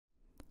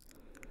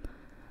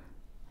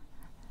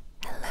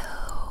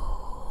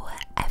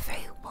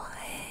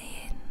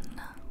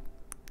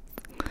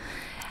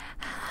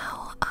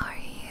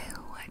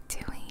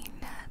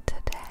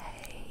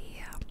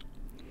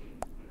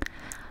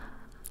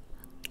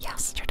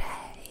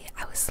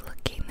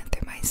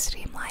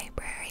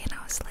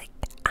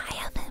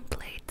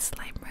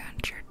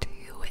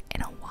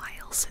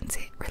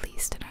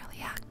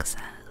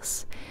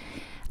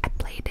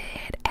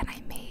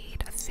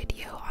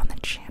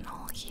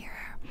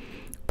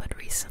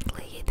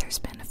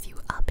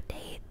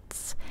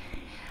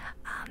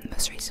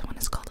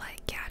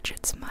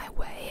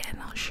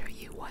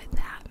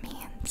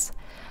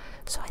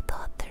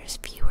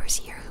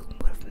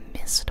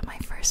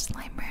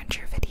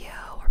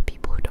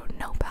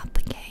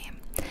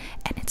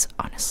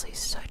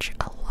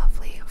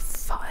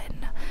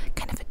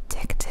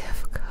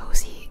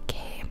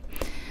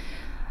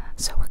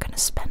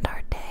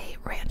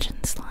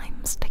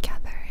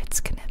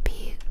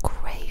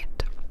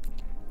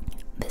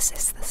this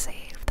is the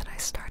save that I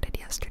started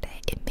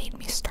yesterday. It made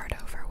me start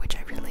over, which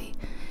I really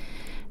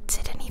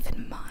didn't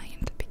even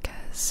mind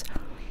because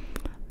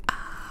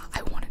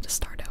I wanted to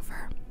start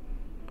over.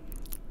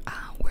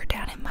 We're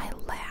down in my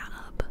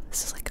lab.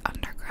 This is like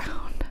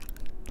underground.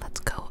 Let's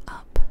go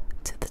up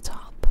to the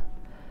top.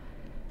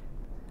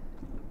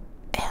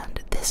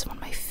 And this is one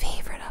of my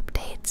favorite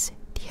updates.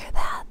 Do you hear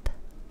that?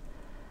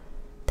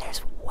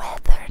 There's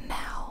weather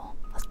now.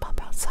 Let's pop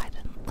outside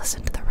and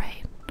listen to the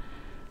rain.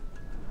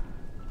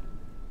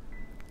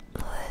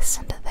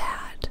 Listen to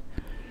that.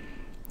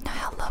 Now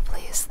how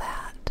lovely is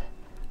that?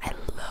 I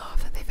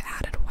love that they've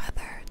added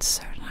weather. It's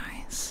so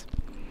nice.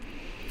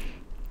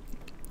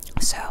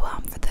 So,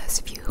 for those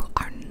of you who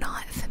are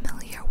not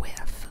familiar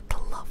with the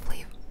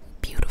lovely,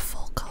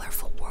 beautiful,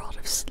 colorful world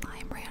of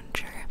Slime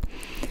Rancher,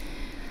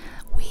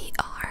 we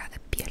are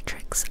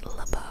Beatrix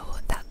LeBeau,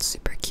 that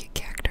super cute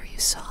character you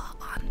saw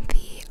on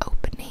the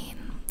opening,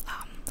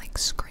 like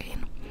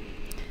screen,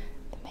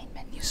 the main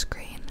menu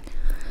screen.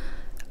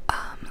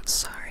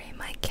 Sorry,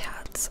 my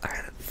cats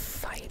are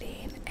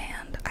fighting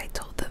and I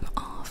told them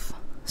off,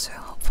 so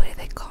hopefully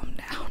they calm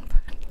down,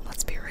 but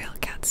let's be real,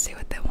 cats do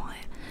what they want.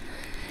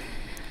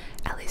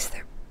 At least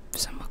they're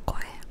somewhat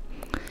quiet.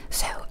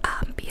 So,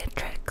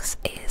 Beatrix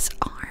is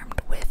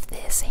armed with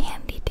this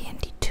handy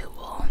dandy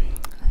tool,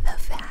 the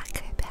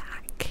vac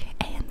pack,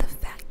 and the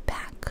vac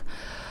pack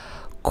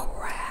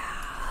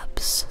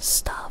grabs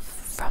stuff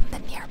from the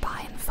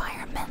nearby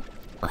environment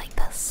like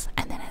this,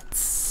 and then it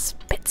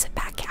spits it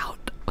back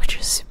out, which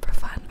is super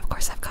fun. Of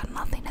course, I've got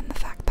nothing in the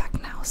vac pack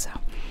now, so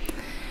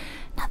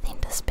nothing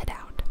to spit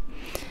out.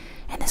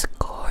 And this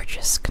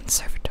gorgeous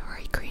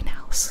conservatory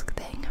greenhouse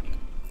thing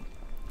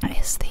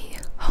is the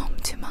home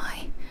to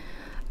my,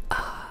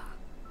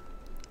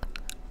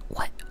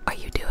 what are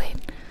you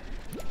doing?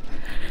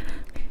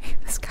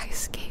 This guy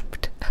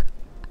escaped.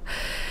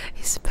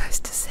 He's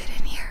supposed to sit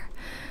in here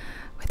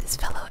with his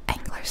fellow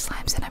angler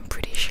slimes, and I'm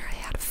pretty sure I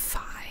had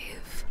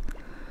 5.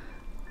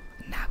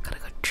 Now I've gotta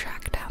go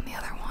track down the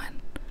other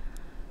one.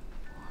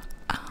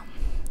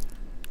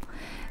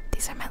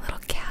 These are my little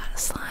cat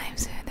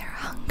slimes, and they're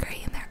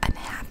hungry and they're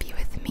unhappy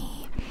with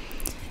me.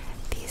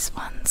 These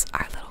ones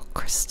are little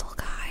crystal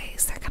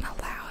guys. They're kind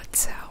of loud,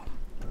 so.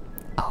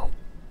 Oh,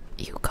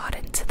 you got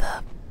into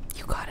the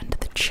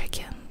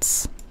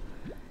chickens.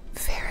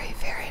 Very,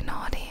 very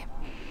naughty.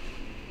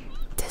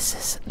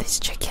 These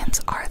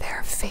chickens are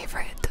their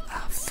favorite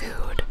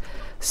food.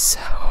 So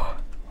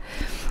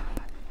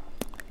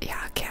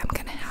yeah, okay, I'm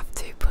gonna have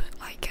to put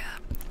like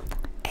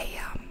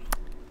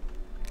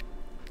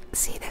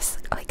see, there's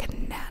like a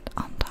net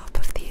on top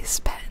of these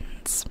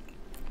pens,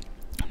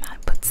 and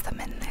that puts them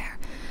in there.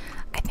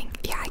 I think,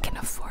 yeah, I can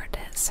afford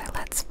it, so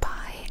let's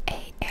buy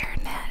a air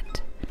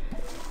net.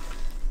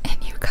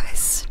 And you guys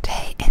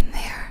stay in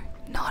there.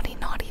 Naughty,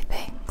 naughty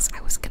things.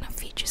 I was gonna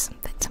feed you some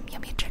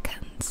yummy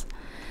chickens.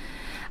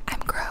 I'm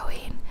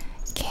growing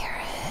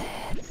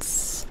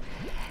carrots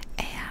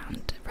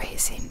and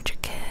raising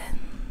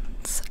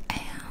chickens,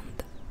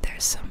 and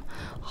there's some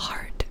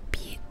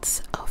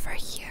heartbeats over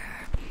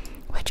here,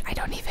 which I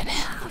don't even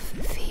have.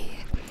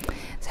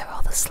 So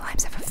all the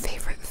slimes have a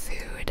favorite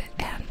food,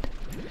 and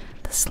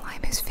the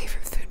slime whose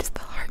favorite food is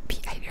the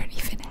heartbeat I don't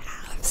even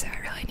have, so I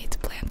really need to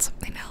plant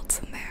something else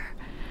in there.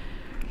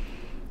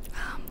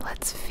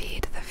 Let's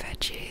feed the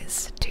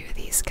veggies to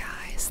these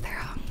guys. They're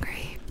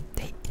hungry.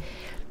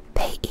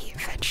 They eat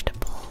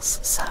vegetables.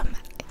 Some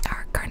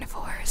are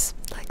carnivores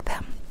like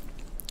them.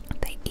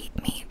 They eat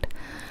meat.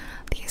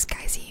 These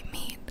guys eat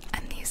meat,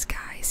 and these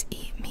guys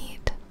eat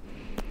meat.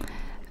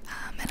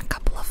 And a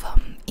couple of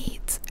them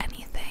eat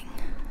anything.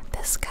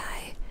 This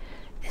guy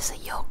is a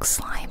yolk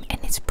slime, and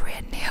it's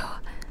brand new,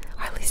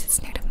 or at least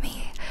it's new to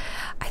me.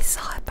 I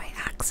saw it by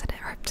accident,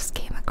 or just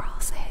came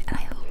across it, and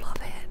I love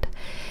it.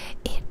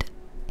 It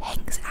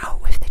hangs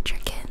out with the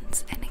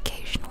chickens and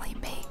occasionally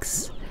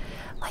makes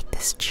like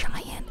this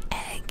giant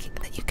egg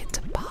that you get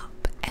to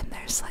pop, and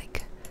there's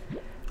like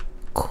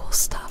cool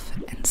stuff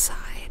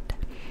inside.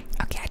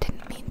 Okay, I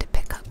didn't mean to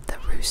pick up the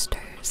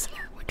roosters,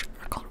 which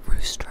are called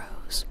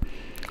roostros.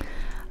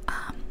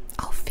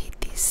 I'll feed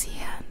these sea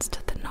hens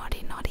to the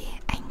naughty, naughty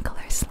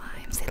angler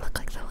slimes. They look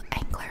like little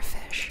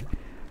anglerfish.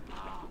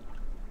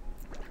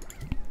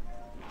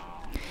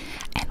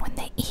 And when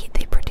they eat,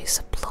 they produce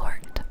a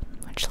plort,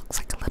 which looks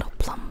like a little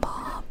plumb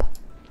bob.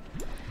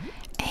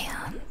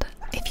 And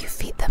if you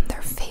feed them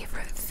their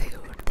favorite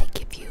food, they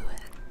give you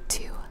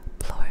 2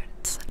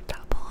 plorts.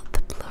 Double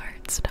the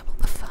plorts, double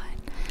the fun.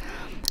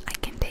 I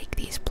can take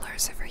these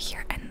plorts over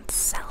here and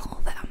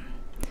sell them.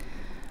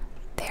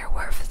 They're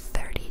worth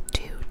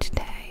 32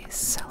 today,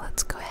 so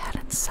let's go ahead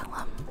and sell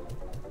them.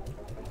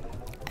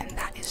 And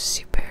that is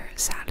super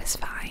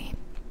satisfying.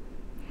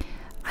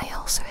 I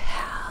also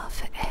have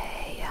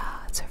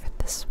it's over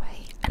this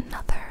way,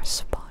 another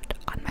spot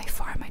on my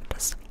farm I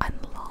just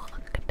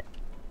unlocked.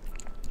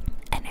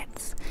 And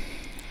it's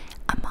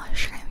a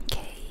mushroom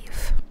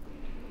cave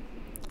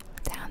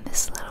down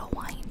this little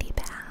windy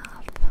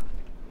path.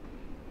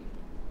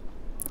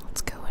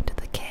 Let's go into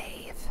the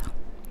cave,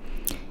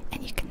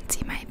 and you can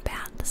see my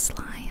bat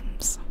slime.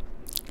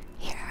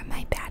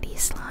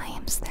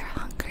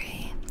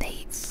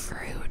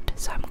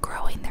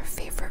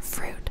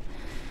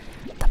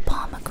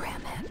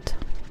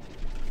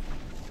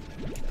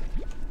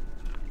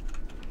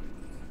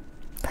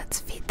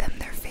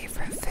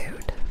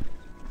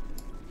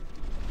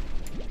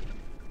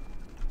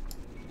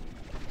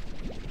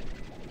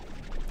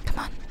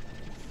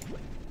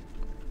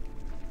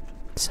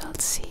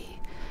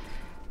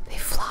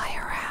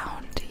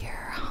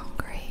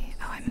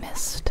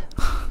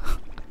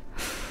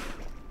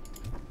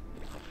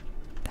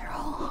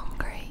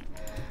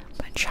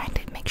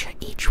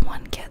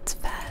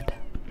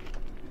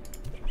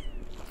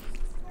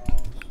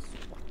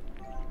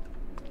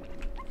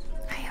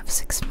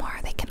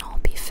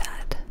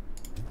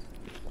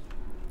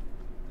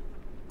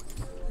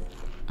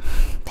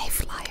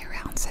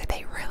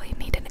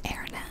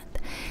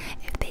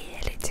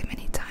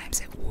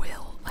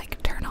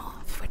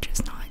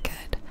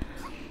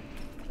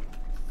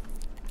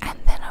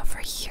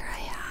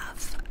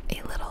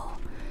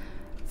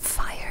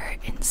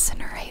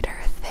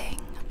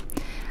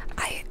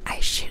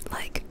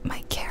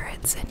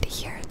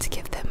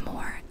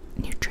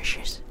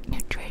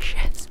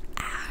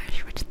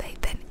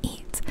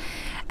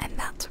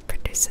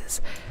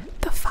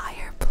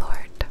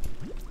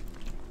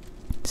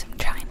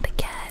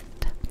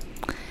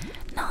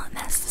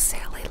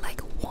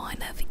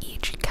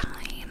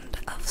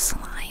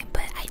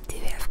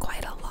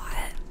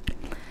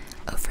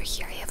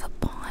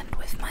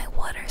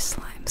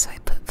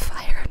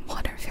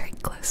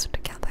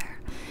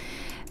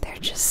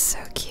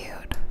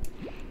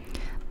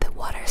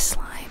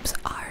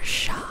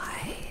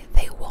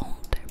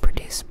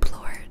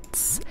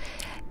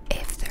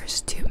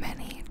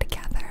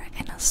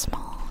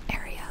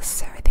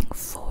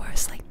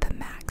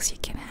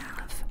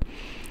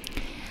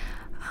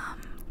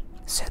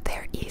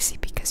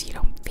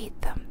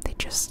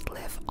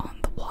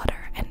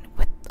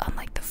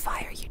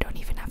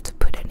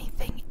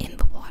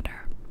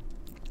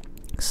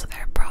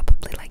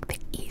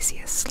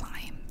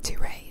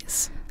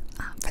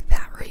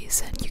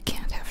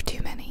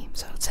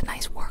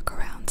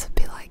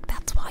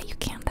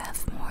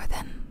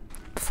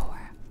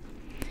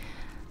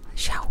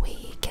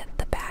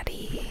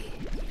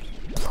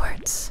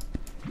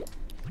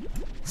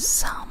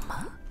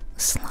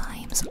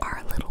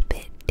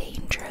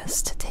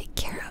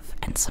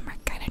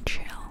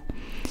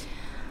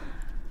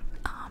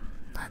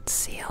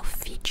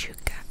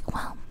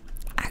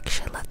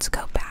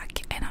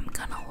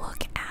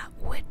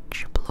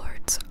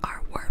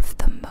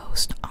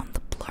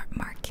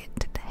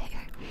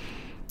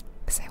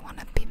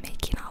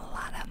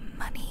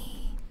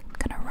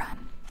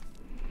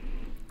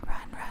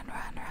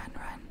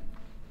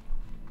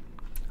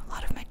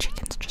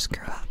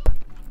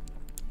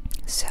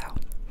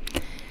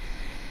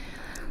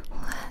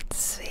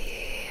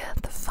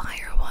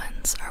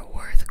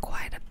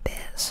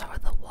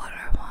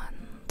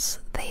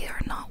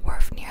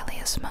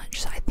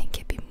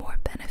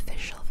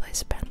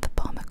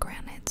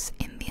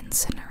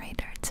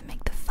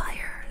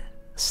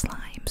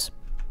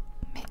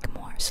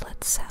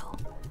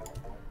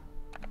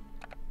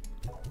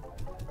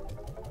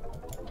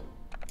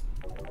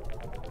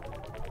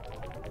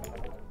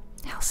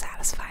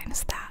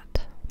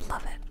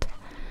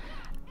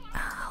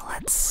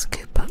 let's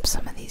scoop up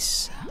some of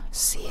these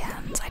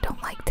CNs. I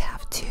don't like to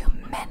have too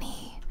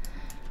many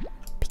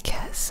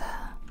because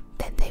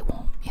then they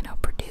won't, you know,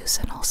 produce,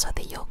 and also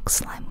the yolk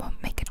slime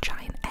won't make a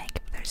giant egg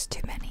if there's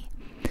too many.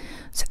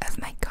 So of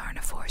my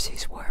carnivores,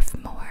 who's worth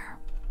more?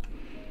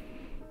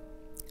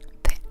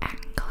 The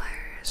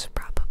anglers,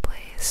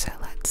 probably. So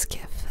let's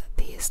give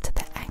these to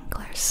the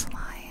angler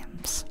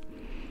slimes.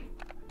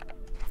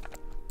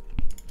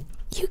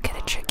 You get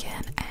a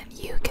chicken, and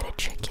you get a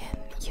chicken,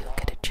 you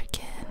get a chicken.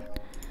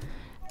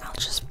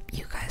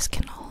 You guys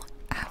can all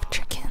have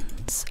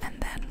chickens, and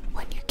then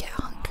when you get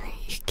hungry,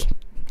 you can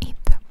eat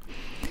them.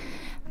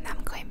 And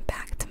I'm going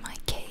back to my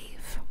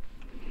cave.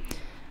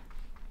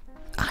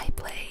 I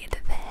played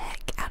the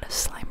heck out of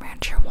Slime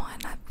Rancher 1.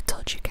 I've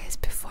told you guys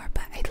before,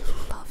 but I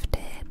loved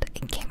it.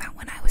 It came out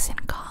when I was in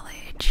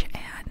college,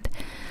 and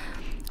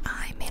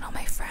I made all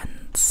my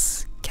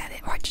friends get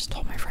it, or I just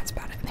told my friends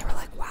about it, and they were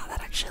like, wow,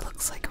 that actually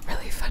looks like a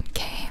really fun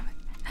game.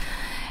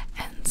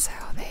 And so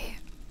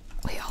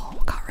we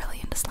all got really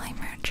into Slime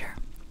Rancher.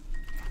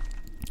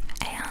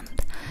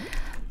 And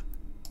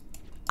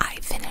I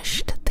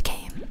finished the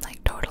game,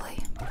 like, totally.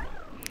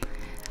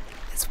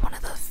 It's one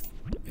of the,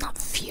 not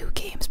few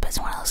games, but it's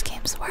one of those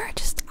games where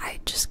I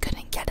just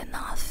couldn't get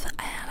enough,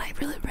 and I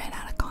really ran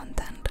out of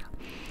content.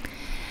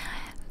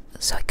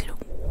 So I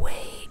couldn't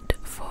wait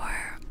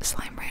for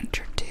Slime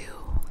Rancher 2,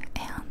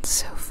 and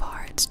so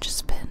far it's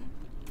just been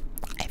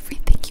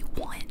everything you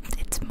want.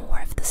 It's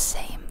more of the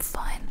same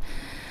fun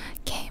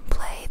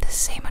gameplay, the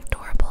same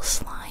adorable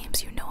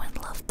slimes you know and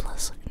love,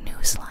 plus new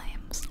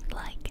slimes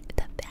like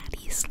the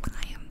baddie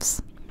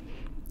slimes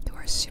who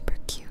are super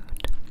cute.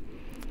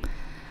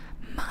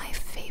 My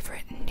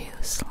favorite new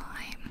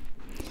slime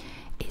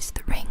is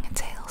the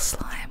ringtail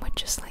slime,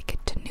 which is like a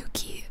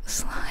tanuki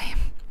slime.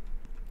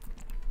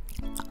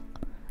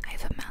 I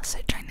have a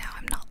message. I know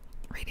I'm not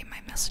reading my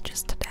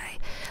messages today.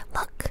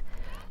 Look,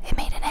 it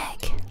made an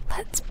egg.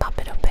 Let's pop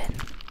it open.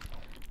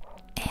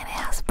 And it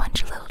has a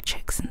bunch of little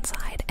chicks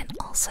inside, and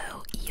also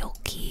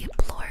yolky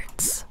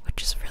plorts,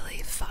 which is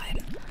really fun.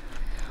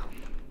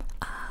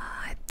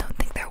 I don't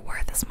think they're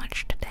worth as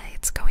much today.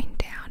 It's going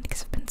down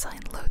because I've been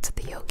selling loads of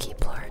the yolky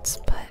plorts,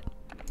 but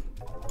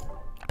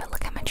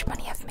look how much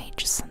money I've made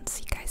just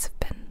since you guys have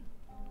been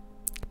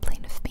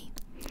playing with me.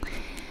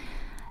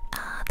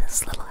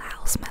 This little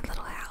house, my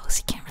little house,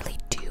 you can't really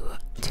do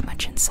too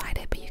much inside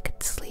it, but you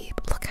could sleep.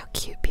 Look how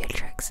cute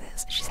Beatrix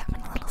is. She's having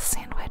a little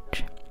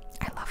sandwich.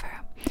 I love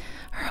her.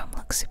 Her home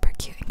looks super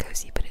cute and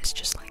cozy, but it's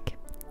just like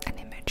an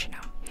image, you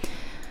know.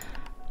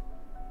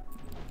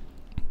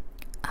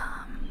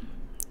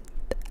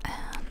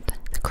 And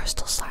the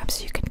crystal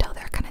slimes, you can tell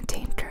they're kind of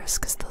dangerous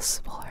because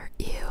those will hurt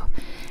you.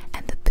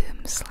 And the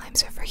boom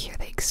slimes over here,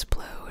 they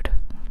explode,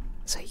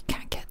 so you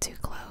can't get too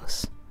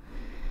close.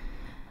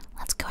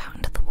 Let's go out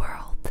into the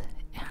world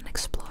and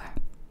explore.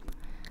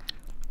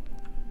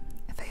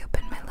 If I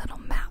open my little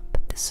map,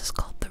 this is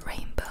called the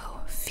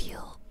Rainbow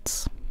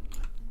Fields.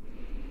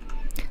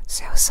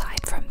 So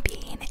aside from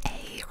being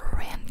a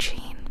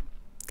ranching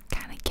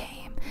kind of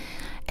game,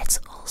 it's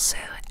also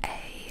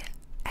a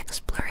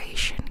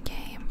exploration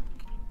game.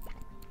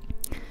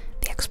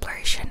 The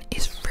exploration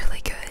is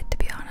really good, to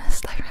be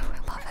honest. I really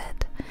love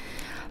it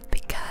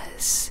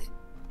because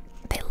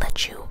they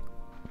let you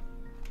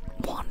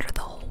wander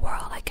the whole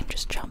world. I can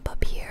just jump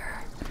up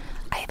here.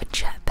 I have a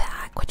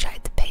jetpack, which I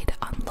had to pay to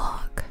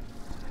unlock,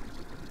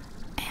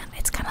 and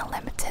it's kind of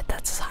limited.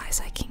 That's as high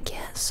as I can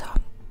get, so I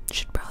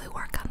should probably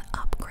work on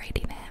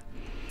upgrading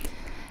it.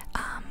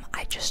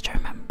 I just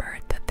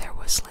remembered that there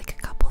was like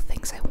a couple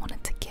things I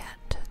wanted to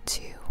get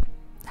to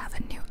have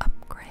a new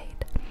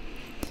upgrade.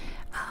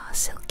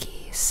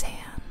 Silky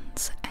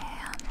sands,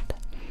 and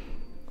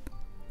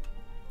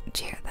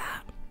do you hear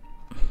that?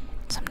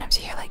 Sometimes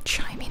you hear like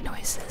chiming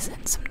noises,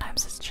 and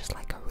sometimes it's just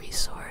like a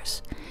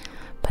resource,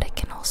 but it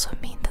can also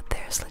mean that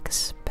there's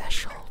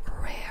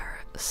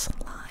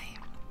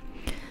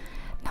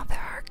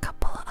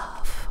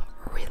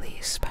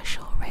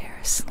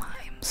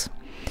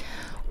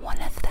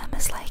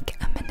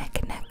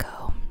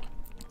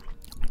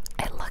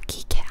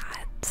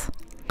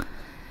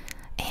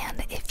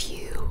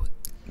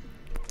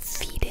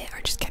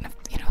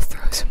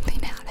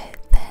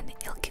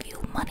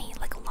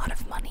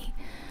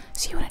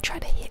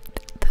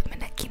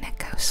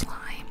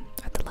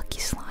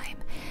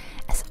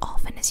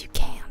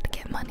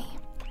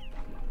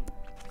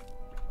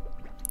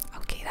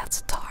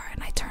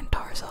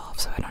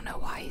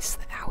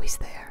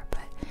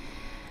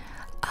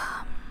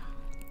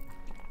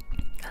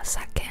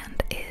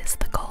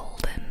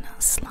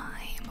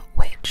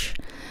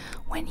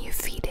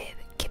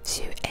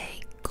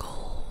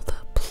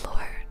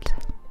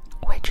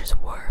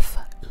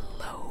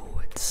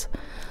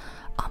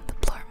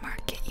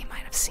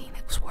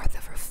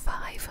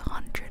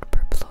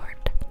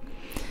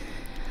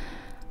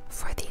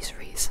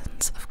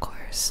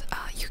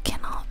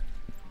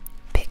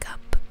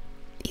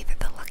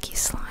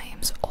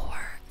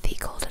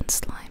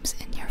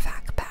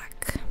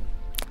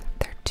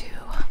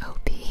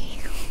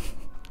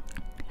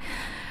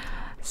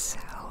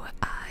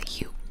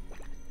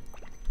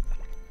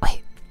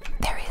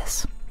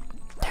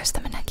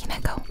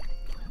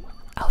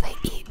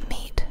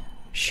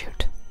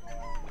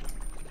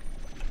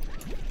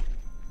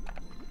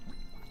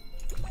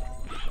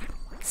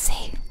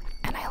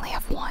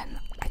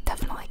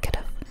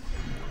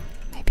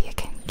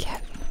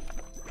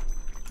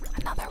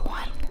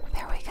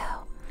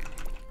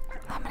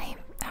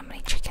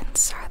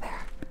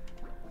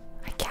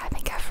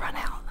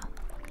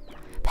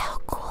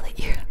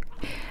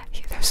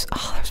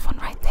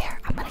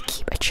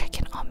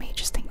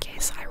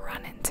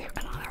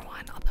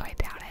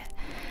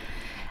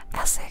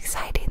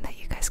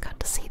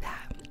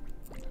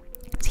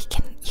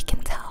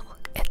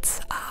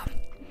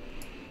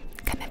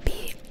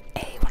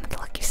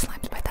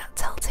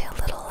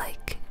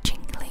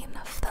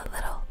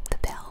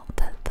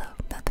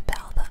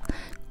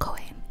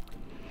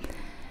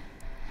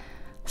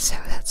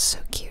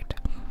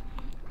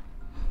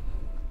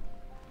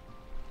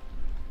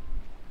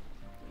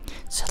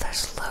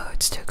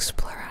loads to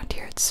explore around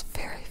here. It's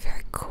very,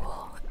 very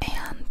cool.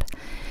 And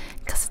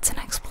because it's an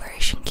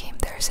exploration game,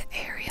 there's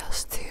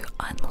areas to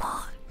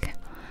unlock.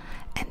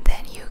 And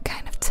then you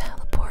kind of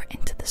teleport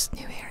into this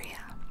new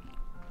area.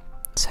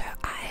 So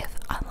I've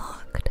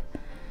unlocked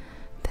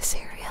this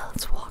area.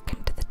 Let's walk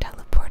into the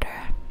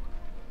teleporter.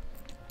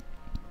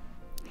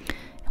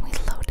 And we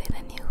load in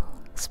a new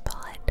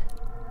spot.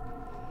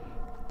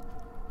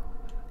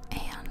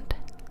 And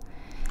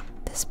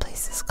this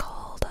place is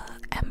called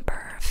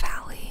Ember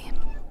Valley.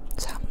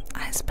 So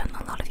I spent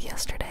a lot of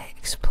yesterday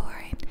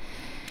exploring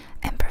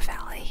Ember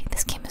Valley.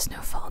 This game has no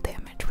fall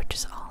damage, which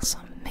is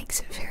awesome.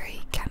 Makes it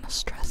very kind of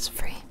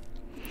stress-free.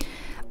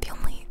 The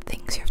only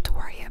things you have to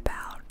worry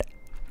about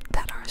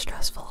that are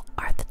stressful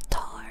are the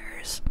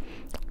tars,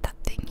 that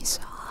thing you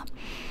saw,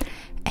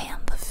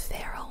 and the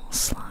feral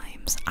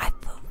slimes.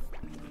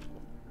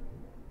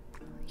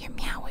 You're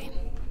meowing.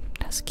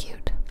 That's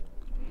cute.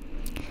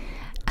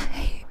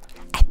 I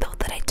thought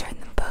that I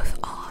turned them both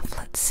off.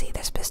 Let's see.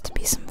 There's supposed to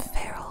be some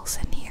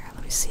ferals in here.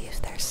 Let me see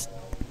if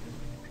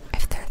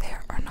they're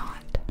there or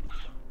not.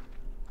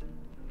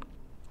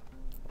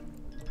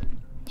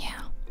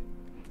 Yeah,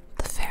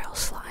 the feral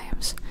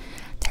slimes.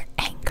 They're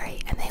angry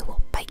and they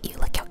will bite you.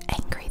 Look how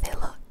angry they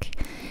look.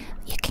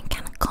 You can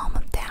kind of calm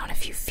them down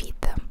if you feed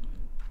them,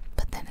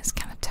 but then it's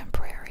kind of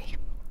temporary.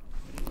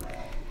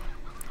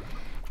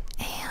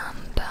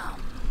 And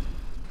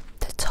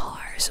the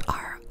tars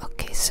are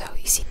okay. So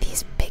you see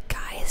these big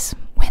guys.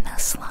 When a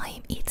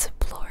slime eats a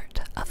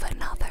plort of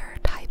another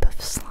type of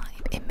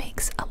slime, it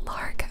makes a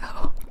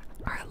largo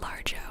or a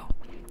largo.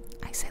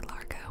 I say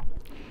largo.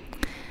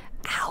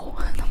 Ow!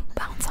 Don't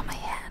bounce on my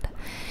head.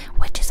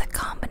 Which is a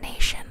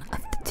combination of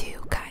the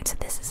two kinds. So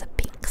this is a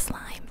pink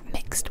slime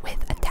mixed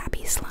with a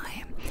tabby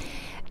slime.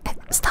 And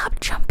stop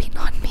jumping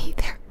on me.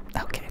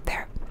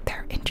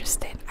 They're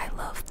interesting. I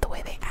love the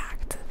way they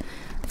act.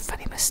 It's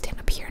funny, I must stand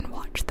up here and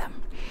watch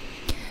them.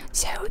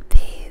 So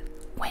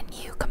when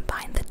you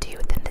combine the two,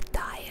 then the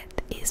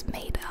diet is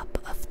made up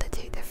of the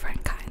two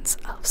different kinds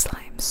of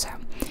slimes. So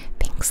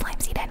pink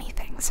slimes eat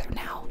anything. So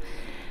now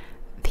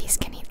these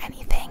can eat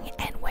anything,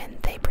 and when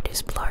they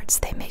produce plorts,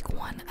 they make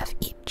one of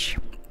each.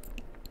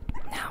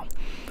 Now,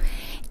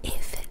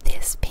 if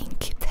this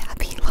pink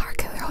tabby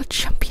largo, they're all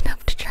jumping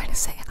up to try to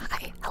say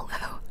hi,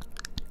 hello.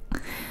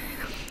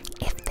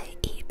 If they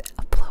eat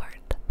a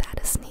plort that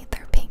is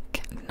neither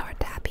pink nor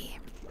tabby,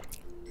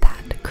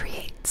 that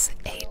creates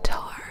a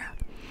tar.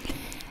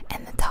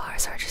 And the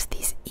tars are just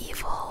these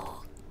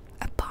evil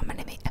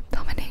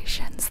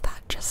abominations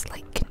that just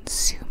like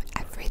consume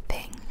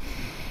everything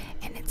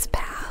in its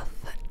path,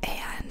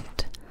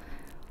 and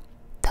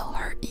they'll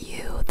hurt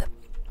you, the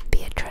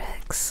Beatrix,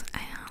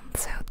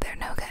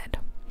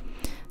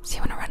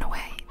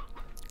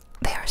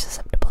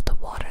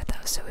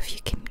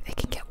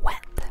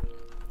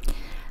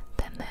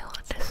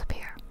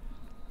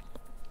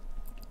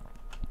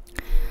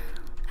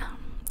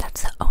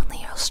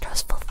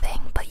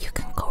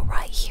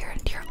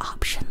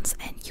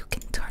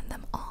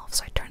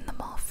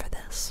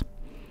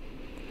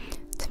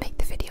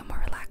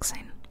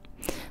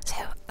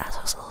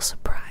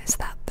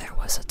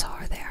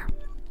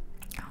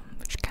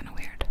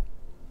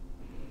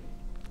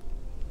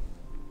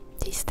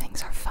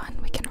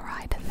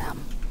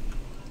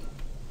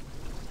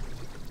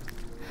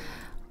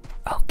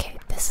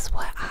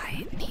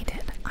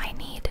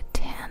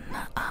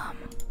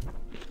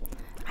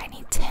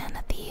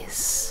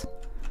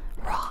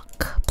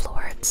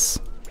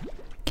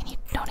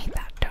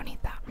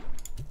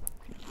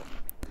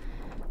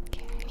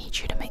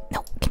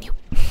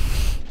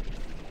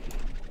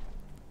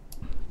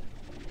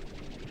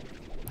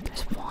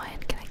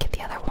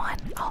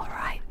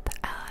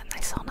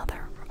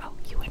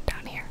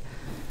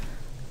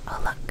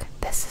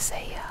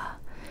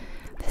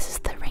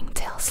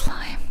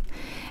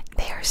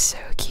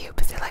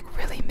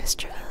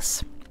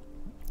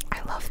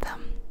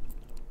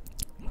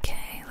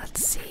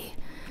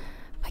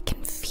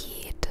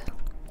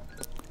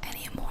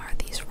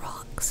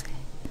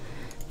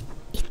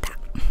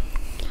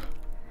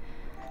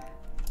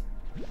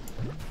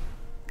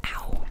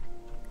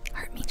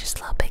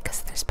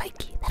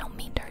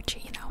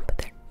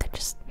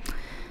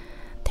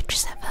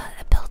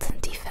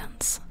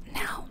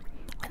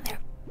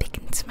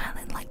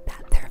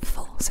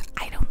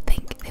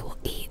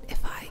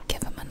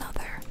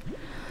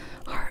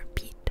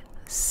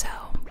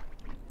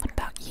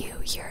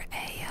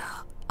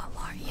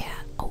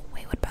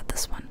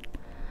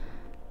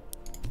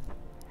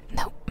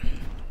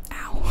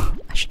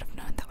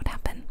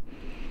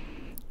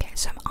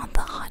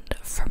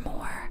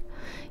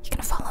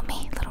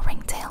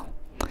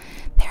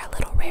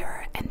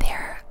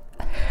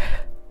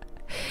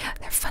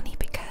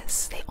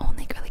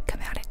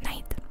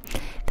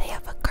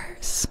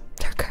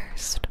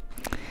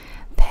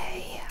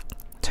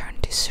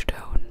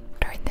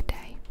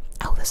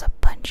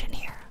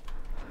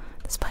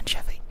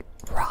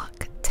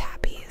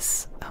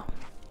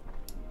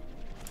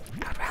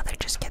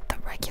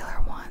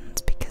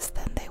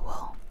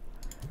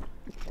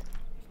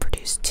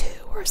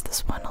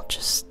 this one will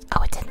just...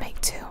 Oh, it did make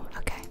 2.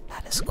 Okay,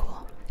 that is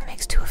cool. It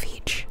makes 2 of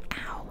each.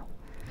 Ow.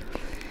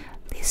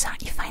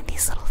 You find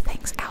these little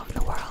things out in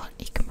the world.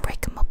 You can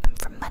break them open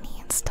for money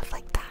and stuff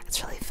like that.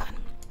 It's really fun.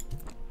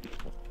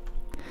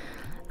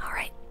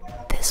 Alright,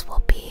 this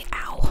will be...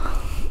 Ow.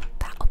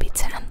 That will be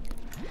 10.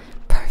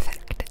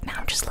 Perfect. Now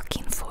I'm just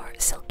looking for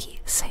silky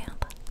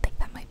sand. I think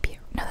that might be...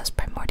 No, that's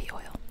primordial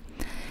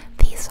oil.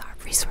 These are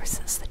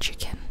resources that you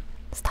can...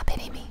 Stop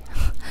hitting me.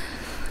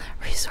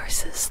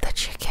 Resources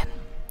that you can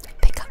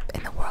pick up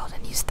in the world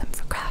and use them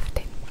for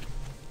crafting.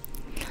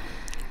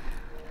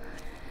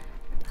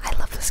 I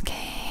love this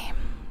game.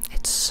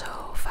 It's so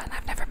fun.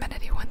 I've never met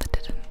anyone that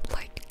didn't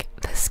like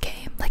this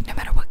game. Like, no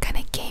matter what kind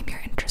of game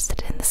you're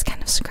interested in, this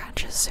kind of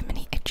scratches so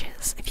many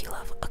itches. If you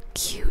love a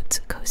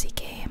cute, cozy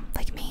game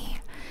like me,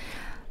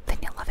 then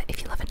you'll love it.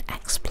 If you love an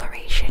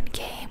exploration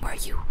game where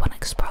you want to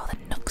explore all the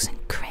nooks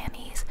and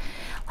crannies,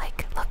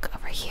 like, look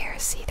over here,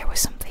 see, there was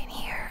something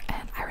here,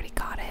 and I already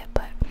got it,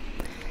 but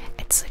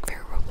it's like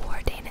very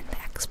rewarding in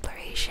the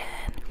exploration.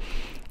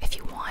 If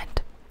you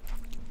want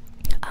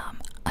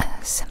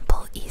a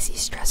simple, easy,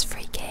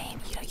 stress-free game,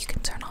 you know, you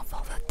can turn off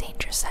all the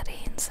danger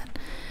settings and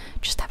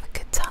just have a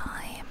good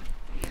time.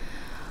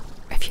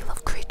 If you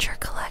love creature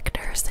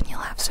collectors, then you'll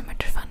have so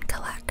much fun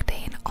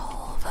collecting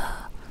all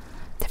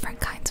the different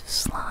kinds of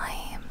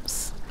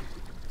slimes.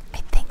 I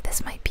think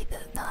this might be the...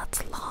 No,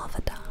 that's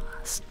lava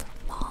dust.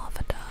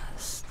 Lava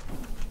dust.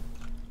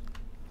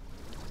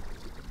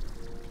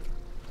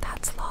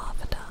 That's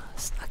lava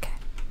dust. Okay.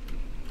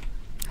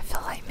 I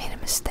feel like I made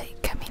a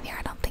mistake coming here.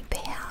 I don't think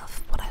they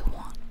have what I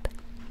want.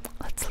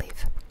 Let's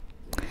leave.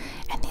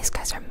 And these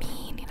guys are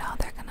mean, you know,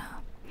 they're gonna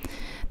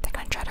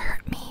try to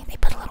hurt me. They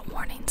put a little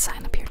warning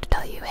sign up here to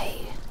tell you,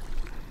 hey,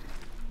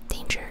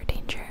 danger,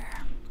 danger.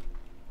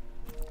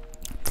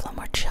 It's a little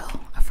more chill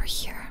over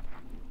here.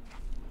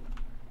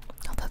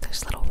 Although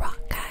there's little rock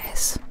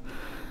guys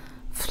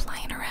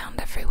flying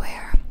around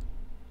everywhere.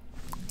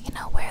 You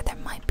know, where there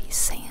might be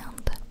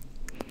sand.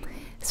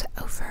 So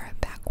over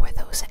back where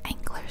those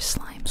angler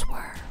slimes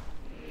were.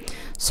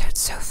 So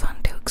it's so fun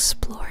to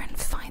explore and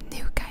find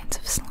new kinds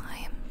of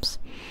slimes.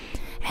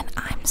 And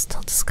I'm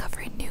still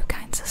discovering new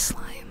kinds of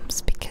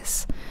slimes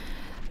because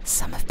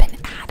some have been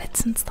added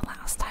since the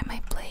last time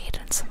I played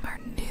and some are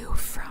new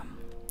from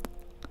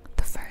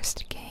the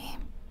first game.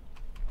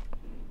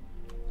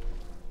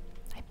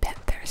 I bet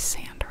there's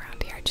sand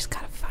around here, I just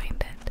gotta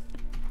find it.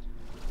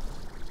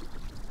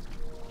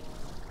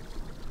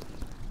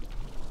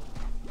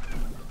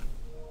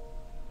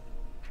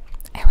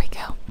 There we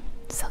go.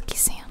 Silky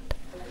sand.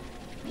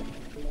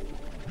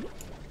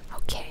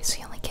 Okay, so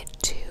you only get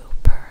 2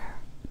 per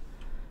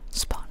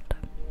spot.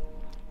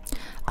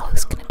 I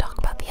was gonna talk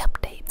about the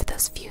update for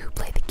those of you who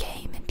play the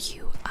game and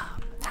you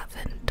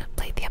haven't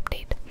played the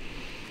update.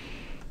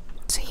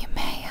 So you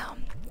may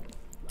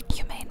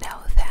know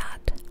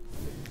that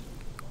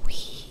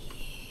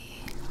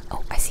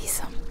oh, I see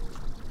some.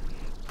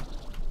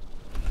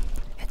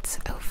 It's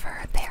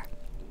over there.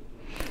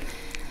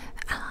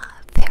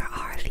 There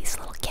are these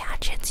little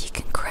gadgets you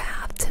can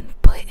craft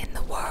and put in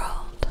the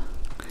world.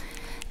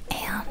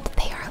 And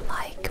they are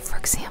like, for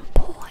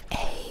example,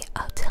 a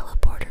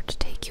teleporter to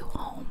take you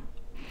home.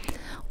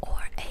 Or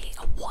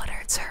a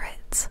water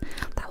turret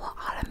that will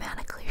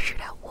automatically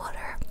shoot out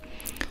water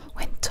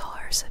when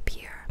tars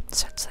appear.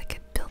 So it's like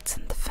a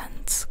built-in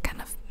defense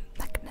kind of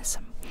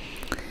mechanism.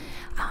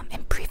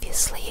 And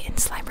previously in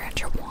Slime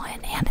Rancher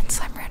 1 and in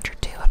Slime Rancher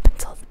 2, up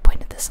until the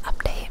point of this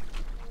update,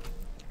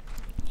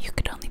 you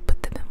could only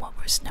put them in what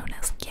was known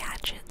as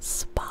gadget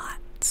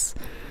spots.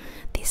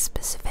 These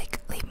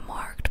specifically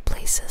marked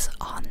places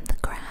on the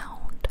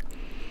ground.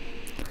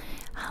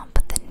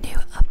 But the new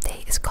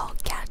update is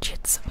called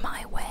Gadgets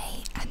My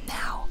Way, and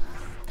now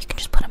you can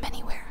just put them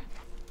anywhere.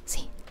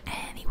 See?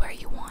 Anywhere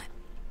you want.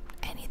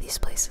 Any of these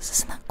places.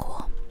 Isn't that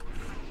cool?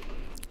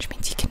 Which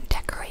means you can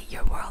decorate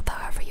your world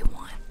however you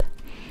want.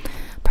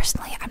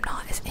 Personally, I'm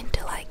not as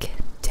into like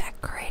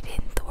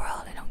decorating the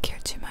world. I don't care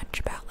too much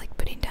about like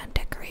putting down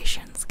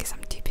decorations because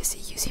I'm too busy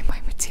using my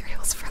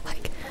materials for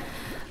like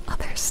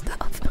other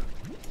stuff.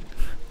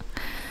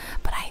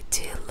 But I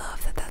do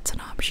love that that's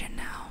an option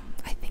now.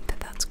 I think that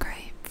that's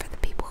great for the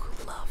people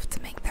who love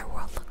to make their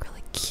world look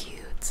really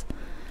cute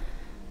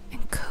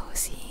and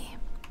cozy.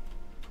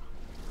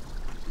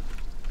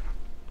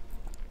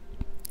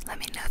 Let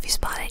me know if you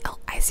spot it. Oh,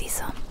 I see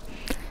some.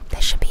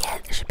 This should be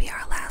it. This should be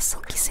our last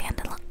silky sand,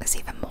 and look, there's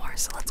even more,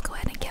 so let's go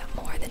ahead and get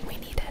more than we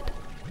needed.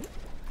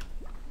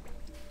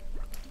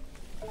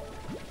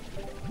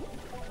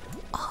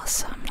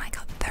 Awesome, I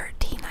got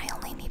 13, I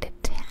only needed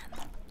 10.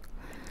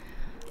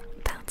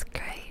 That's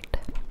great.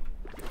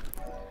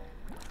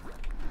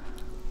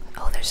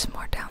 Oh, there's some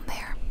more down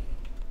there.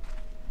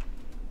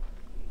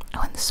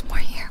 Oh, and there's some more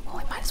here. Well,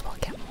 we might as well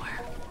get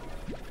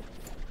more.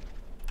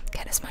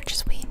 Get as much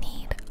as we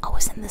need. Oh,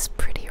 isn't this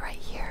pretty right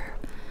here?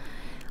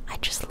 I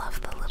just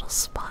love the little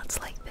spots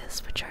like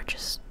this, which are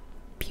just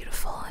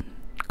beautiful and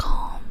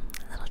calm.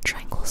 A little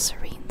tranquil,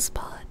 serene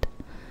spot.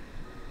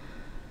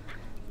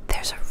 There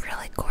there's a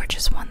really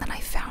gorgeous one that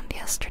I found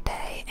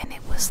yesterday, and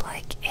it was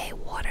like a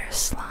water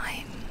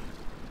slime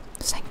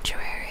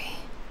sanctuary.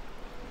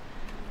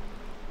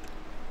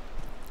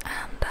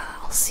 And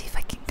I'll see if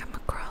I can come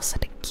across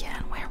it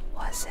again. Where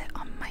was it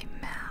on my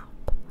map?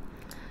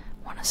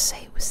 I want to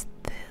say it was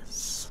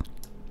this.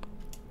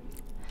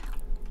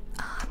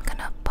 I'm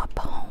gonna pop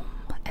home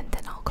and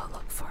then I'll go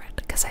look for it,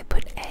 because I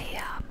put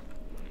a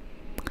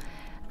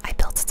I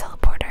built a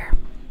teleporter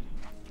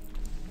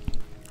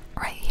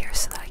right here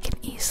so that I can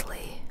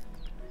easily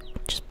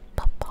just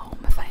pop home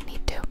if I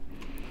need to.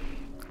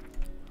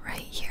 Right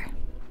here.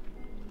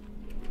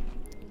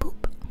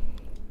 Boop.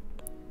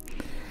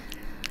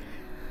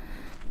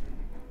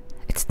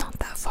 It's not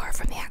that far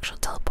from the actual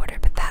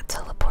teleporter, but that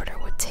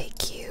teleporter would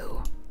take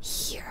you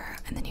here,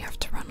 and then you have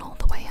to run all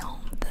the way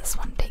home. This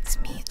one takes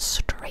me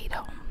straight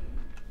home.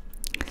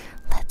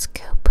 Let's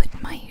go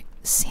put my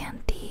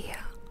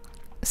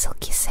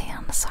silky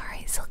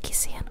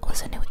sand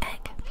was a new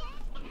egg.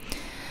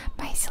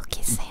 My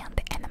silky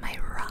sand and my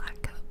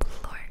rock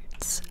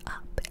plorts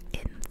up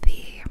in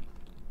the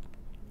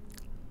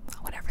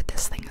whatever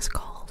this thing is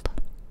called.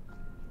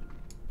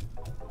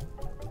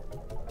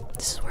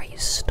 This is where you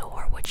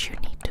store what you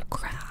need to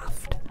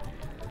craft.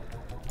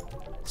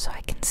 So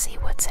I can see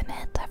what's in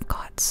it. I've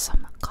got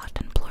some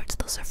cotton plorts,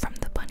 those are from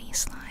the bunny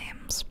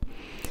slimes.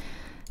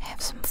 I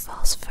have some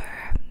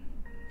phosphor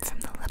from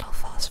the little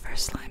phosphor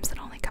slimes that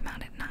only come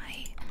out at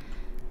night.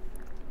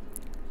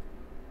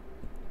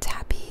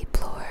 Tabby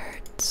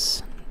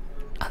plorts and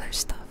other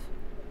stuff.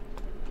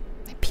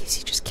 My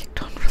PC just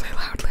kicked on really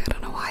loudly, I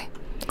don't know why.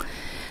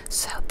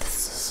 So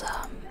this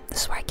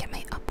is where I get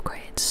my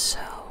upgrades. So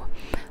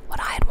what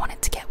I had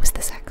wanted to get was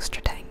this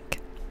extra tank.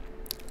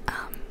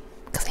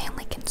 Because I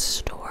only can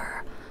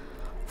store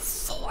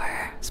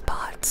 4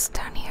 spots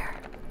down here,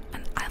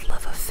 and I'd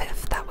love a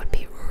 5th. That would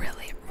be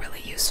really,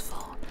 really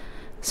useful.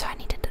 So I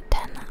needed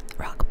 10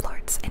 rock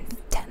plorts and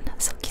 10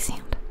 silky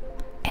sand,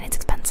 and it's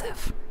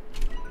expensive.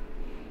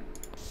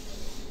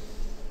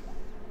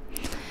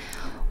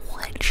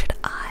 What should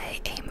I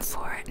aim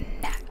for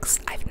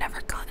next? I've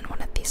never gotten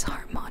one of these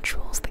heart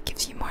modules that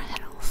gives you more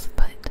health,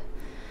 but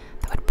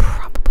that would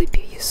probably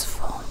be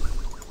useful.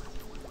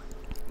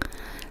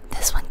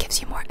 This one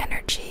gives you more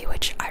energy,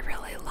 which I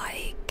really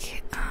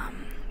like,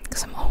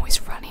 because I'm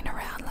always running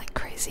around like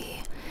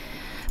crazy.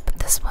 But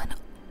this one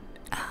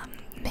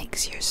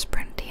makes your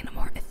sprinting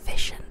more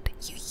efficient.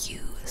 You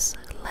use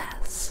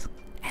less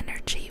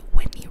energy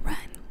when you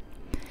run.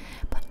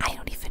 But I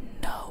don't even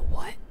know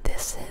what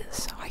this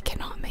is, so I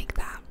cannot make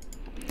that.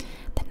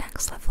 The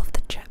next level of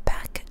the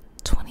jetpack,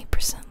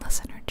 20%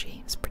 less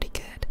energy. It's pretty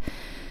good.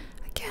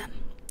 Again,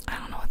 I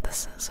don't know what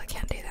this is, so I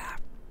can't do that.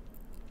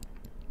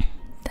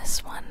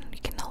 This one, you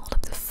can hold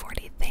up to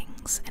 40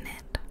 things in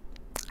it.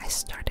 I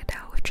started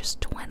out with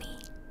just 20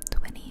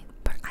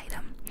 per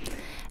item.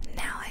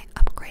 Now I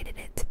upgraded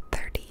it to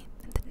 30,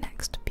 and the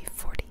next would be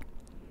 40.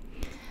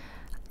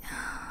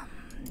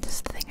 This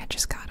is the thing I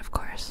just got, of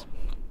course.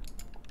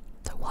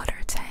 The water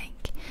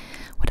tank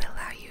would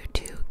allow you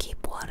to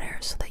keep water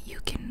so that you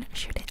can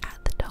shoot it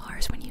at the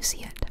doors when you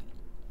see it.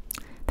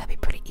 That'd be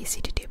pretty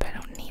easy to do, but I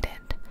don't need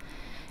it.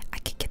 I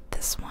could get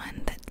this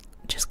one that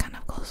just kind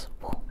of goes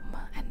boom,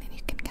 and then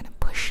you can kind of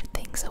push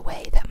things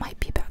away that might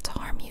be about to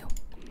harm you.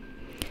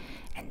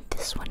 And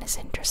this one is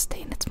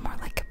interesting. It's more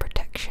like a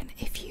protection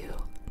if you,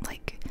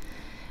 like,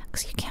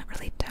 because you can't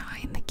really die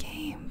in the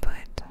game,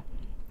 but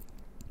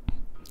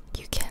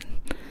you can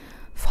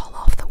fall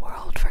off the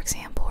world, for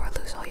example, or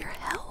lose all your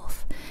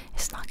health.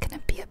 It's not going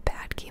to be a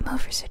bad game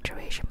over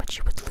situation, but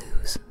you would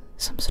lose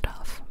some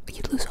stuff.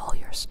 You'd lose all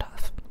your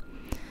stuff.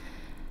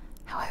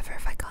 However,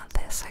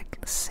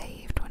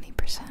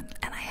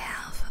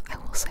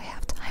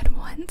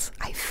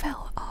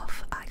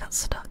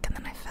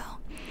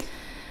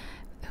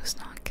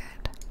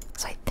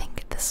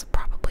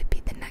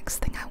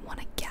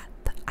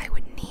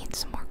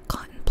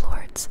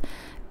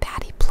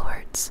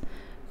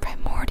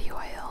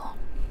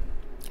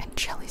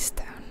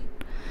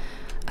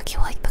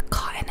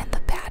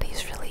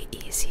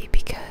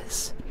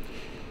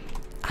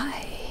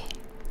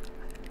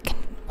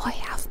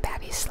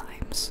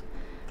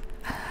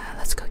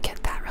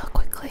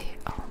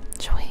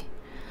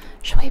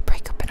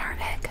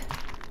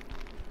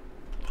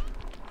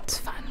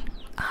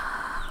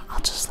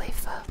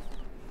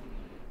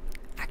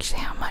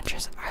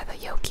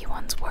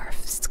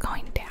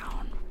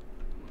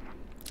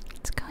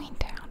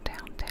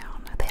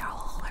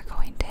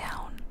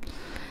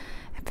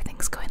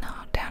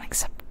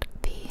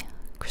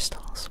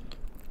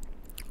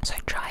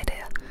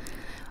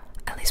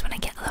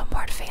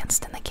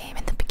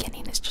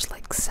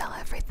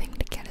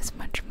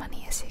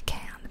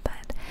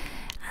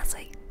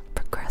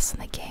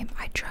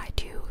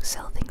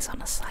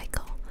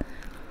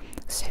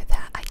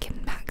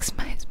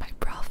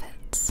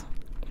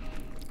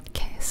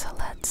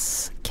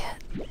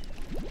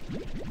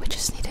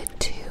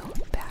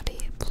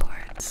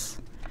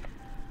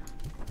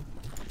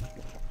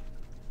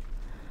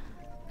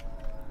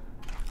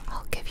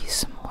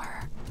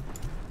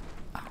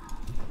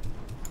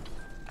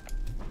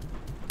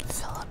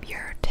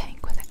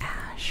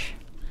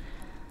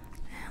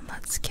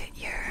 let's get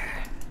your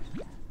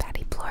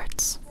patty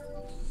plorts.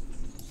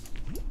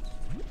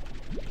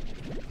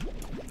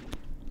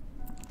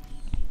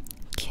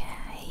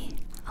 Okay,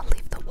 I'll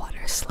leave the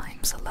water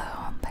slimes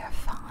alone, they're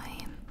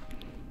fine.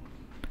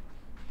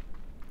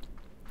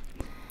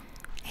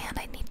 And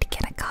I need to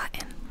get a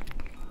cotton.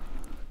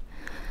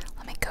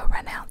 Let me go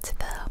run out to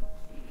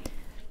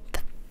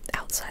the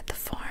outside the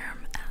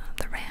farm,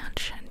 the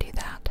ranch, and do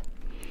that.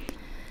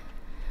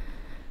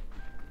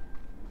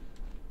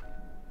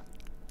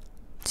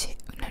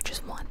 No,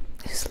 just one.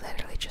 There's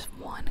literally just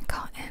one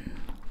cotton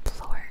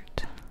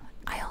plort.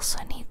 I also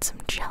need some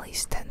jelly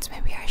stones.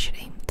 Maybe I should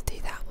aim to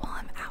do that while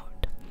I'm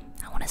out.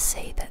 I want to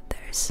say that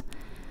there's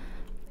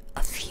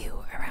a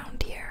few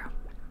around here.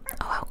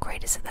 Oh, how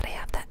great is it that I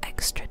have that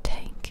extra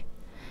tank?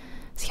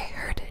 See, I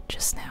heard it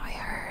just now. I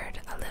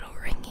heard a little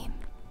ringing,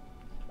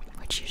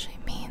 which usually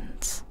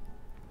means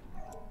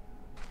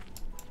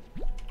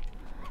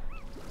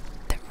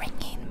the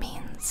ringing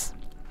means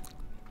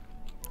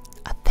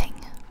a thing.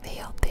 They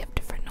have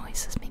different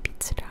noises. Maybe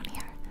it's down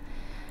here.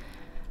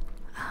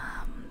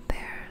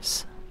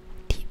 There's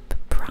deep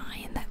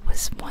brine. That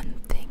was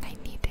one thing I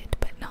needed,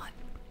 but not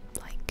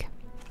like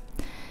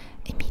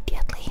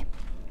immediately.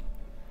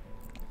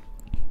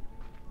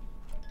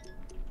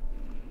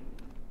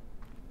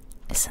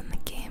 Isn't the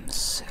game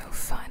so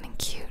fun and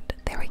cute?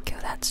 There we go.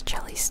 That's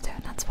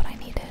jellystone. That's what I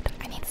needed.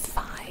 I need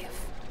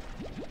 5.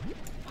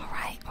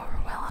 Alright,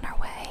 we're well on our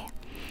way.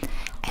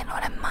 And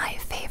one of my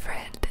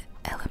favorite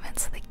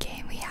elements of the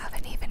game we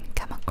haven't even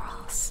come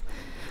across,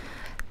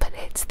 but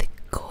it's the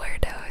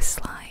Gordo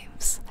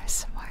slimes. There's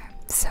some more.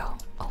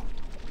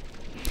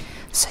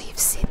 So you've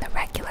seen the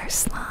regular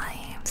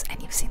slimes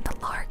and you've seen the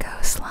Largo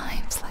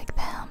slimes like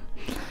them,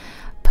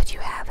 but you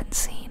haven't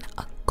seen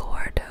a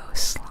Gordo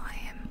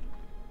slime.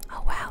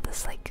 Oh wow,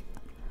 there's like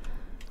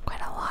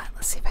quite a lot.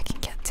 Let's see if I can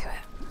get to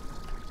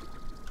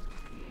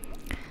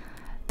it.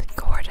 The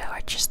Gordo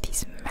are just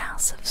these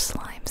massive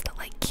slimes that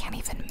like can't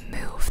even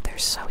move. They're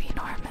so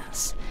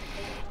enormous.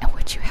 And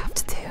what you have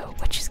to do,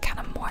 which is kind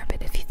of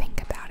morbid if you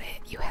think about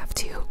it, you have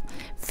to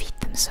feed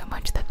them so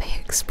much that they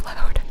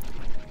explode.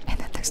 And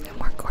then there's no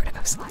more Gordo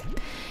slime.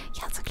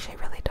 Yeah, it's actually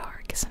really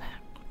dark, isn't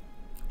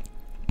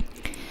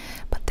it?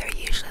 But they're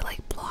usually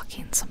like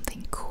blocking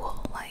something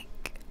cool, like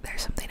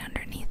there's something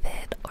underneath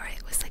it, or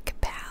it was like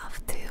a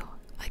path to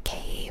a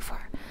cave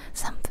or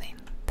something.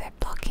 They're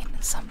blocking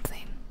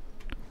something.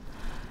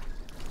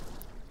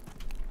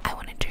 I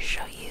wanted to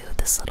show you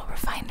this little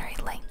refinery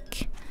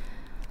link,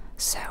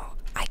 so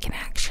I can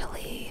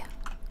actually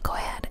go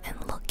ahead and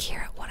look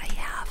here at what I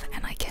have,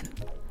 and I can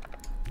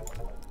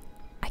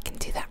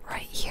do that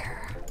right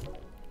here.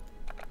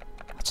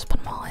 I'll just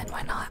put them all in,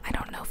 why not? I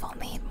don't know if I'll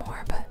need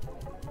more, but...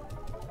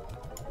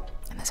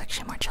 And there's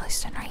actually more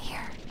jellystone right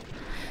here.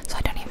 So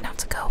I don't even have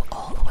to go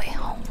all the way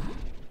home.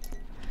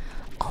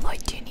 Although I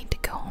do need to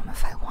go home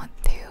if I want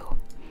to.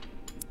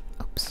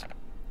 Oops.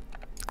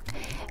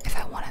 If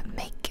I want to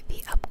make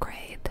the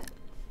upgrade.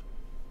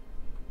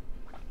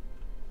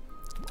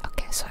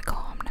 Okay, so I go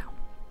home now.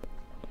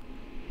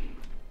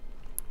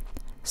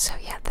 So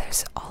yeah,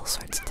 there's all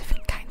sorts of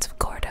different kinds of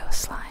Gordo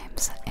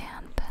slimes,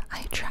 and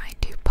I try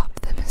to pop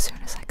them as soon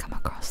as I come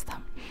across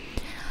them.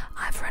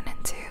 I've run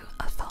into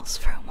a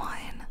phosphor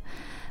one,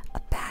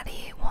 a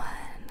batty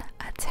one,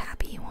 a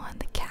tabby one,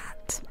 the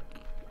cat.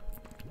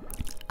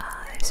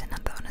 There's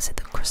another one, is it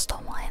the crystal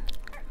one?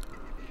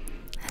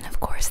 And of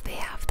course they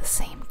have the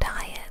same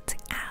diet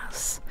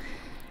as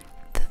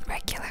the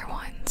regular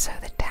one. So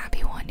the tabby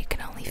one you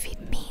can only feed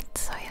meat,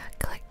 so I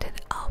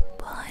collected a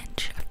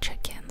bunch of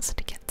chickens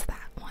to get to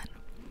that one.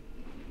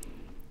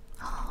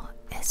 Oh,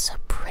 it's so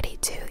pretty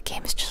too. The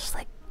game is just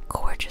like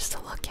gorgeous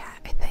to look at,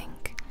 I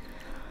think.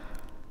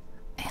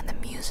 And the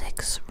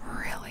music's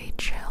really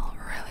chill,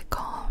 really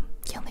calm.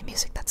 The only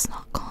music that's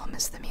not calm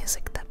is the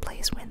music that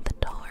plays when the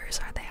dollars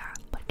are there,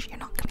 which you're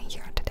not gonna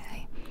hear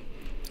today.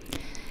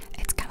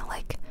 It's kind of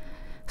like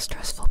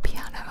stressful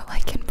piano,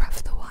 like in Breath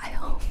of the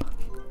Wild.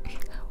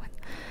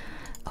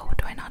 Oh,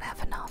 do I not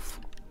have enough?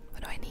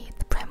 What do I need?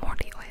 The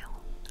primordial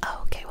oil.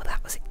 Oh, okay, well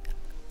that was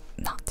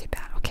not too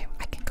bad. Okay,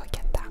 I can go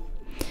get that.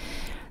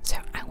 So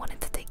I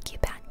wanted to take you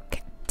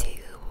back to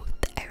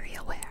the area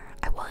where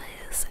I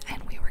was,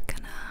 and we were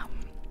gonna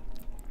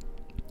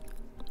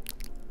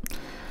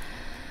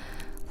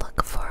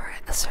look for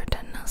a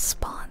certain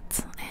spot.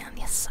 And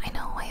yes, I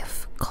know I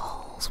have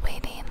calls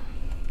waiting.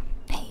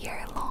 Hey,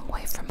 you're a long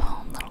way from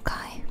home, little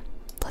guy.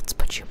 Let's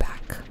put you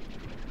back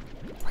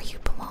where you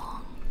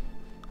belong.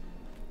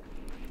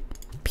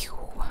 Pew.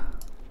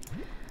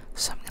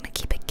 So I'm gonna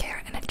keep a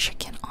carrot and a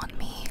chicken on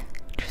me,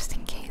 just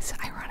in case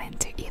I run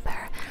into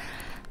either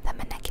the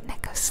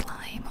Maneki-Neko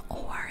slime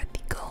or the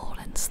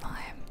golden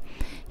slime.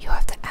 You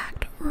have to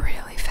act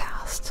really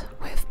fast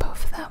with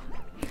both of them.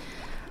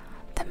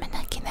 The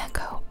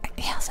Maneki-Neko,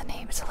 he has a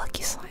name, it's a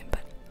lucky slime,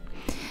 but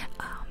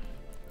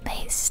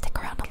they stick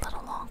around a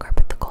little longer.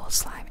 But the gold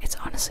slime, it's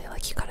honestly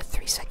like you got a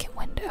 3-second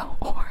window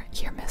or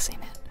you're missing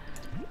it.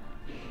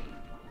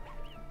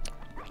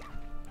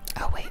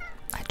 Oh wait,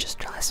 I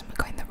just realized I'm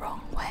going the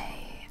wrong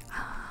way.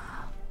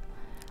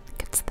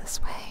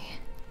 this way.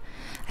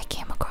 I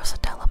came across a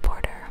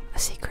teleporter, a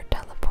secret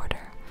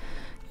teleporter,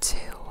 to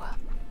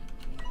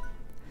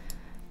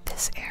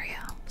this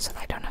area, so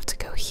that I don't have to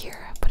go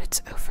here, but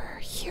it's over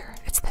here.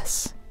 It's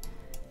this.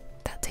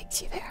 That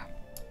takes you there.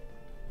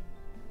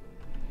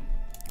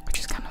 Which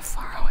is kind of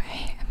far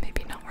away, and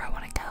maybe not where I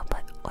want to go,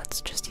 but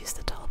let's just use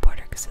the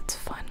teleporter because it's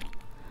fun.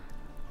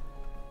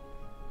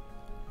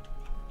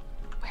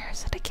 Where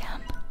is it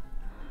again?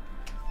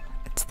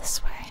 It's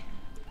this way.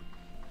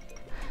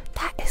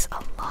 That is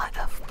a lot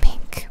of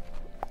pink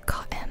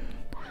cotton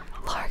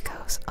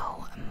largos.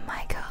 Oh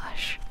my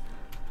gosh.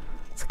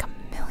 It's like a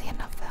million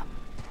of them.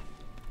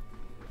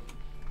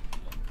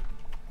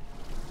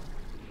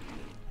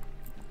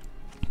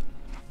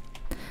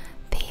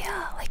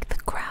 Like the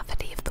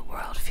gravity of the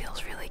world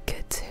feels really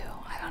good too.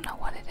 I don't know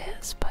what it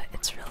is, but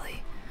it's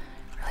really,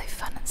 really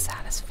fun and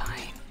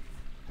satisfying.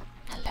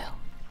 Hello.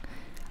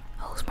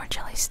 Oh, it's more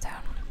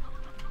jellystone.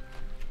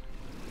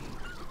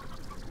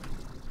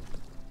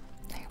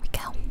 There we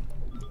go.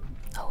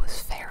 Oh,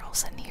 there's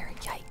ferals in here.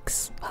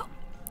 Yikes. Well,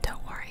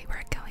 don't worry,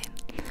 we're going.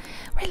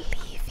 We're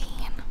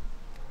leaving.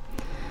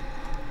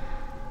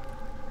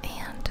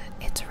 And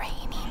it's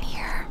raining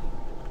here.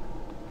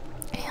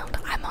 And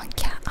I'm on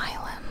Cat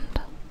Island.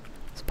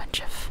 There's a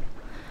bunch of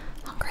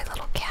hungry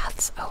little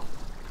cats. Oh,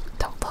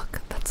 don't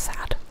look. That's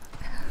sad.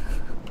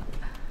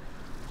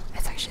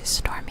 It's actually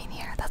storming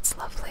here. That's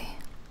lovely.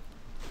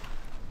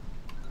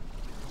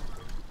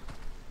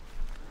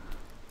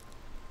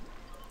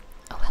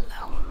 Oh,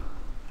 hello.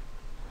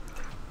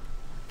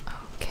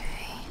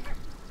 Okay.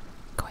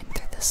 Going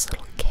through this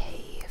little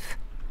cave.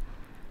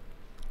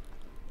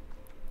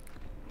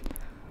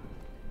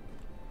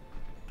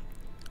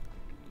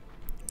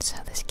 So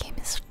this game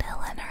is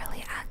still in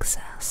early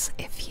access.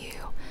 If you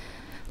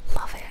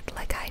love it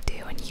like I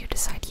do and you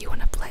decide you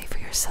want to play for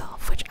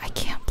yourself, which I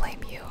can't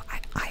blame you,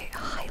 I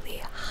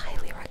highly,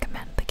 highly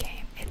recommend the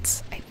game.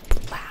 It's a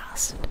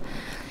blast.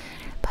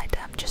 But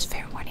just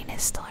fair warning,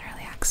 it's still in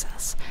early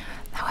access.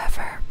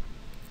 However,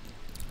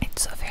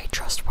 it's a very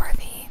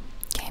trustworthy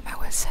game, I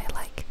would say.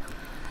 Like,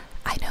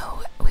 I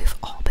know we've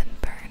all been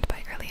burned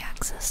by early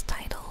access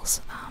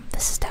titles.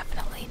 This is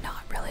definitely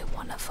not really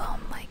one of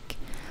them. Like,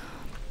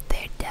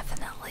 they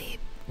definitely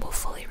will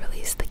fully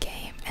release the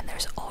game, and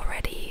there's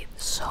already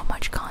so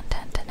much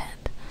content in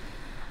it.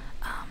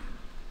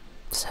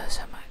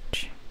 So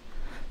much.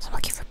 So I'm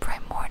looking for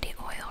primordial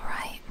oil,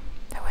 right?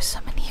 There was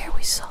some in here.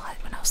 We saw it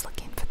when I was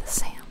looking for the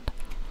sand.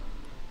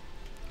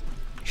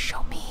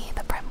 Show me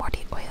the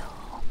primordial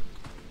oil.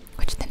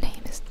 Which the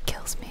name is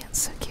kills me.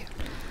 It's so cute.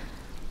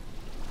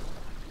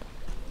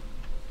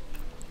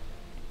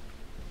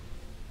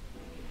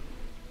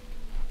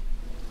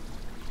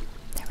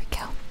 There we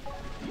go.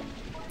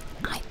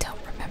 I don't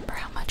remember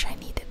how much I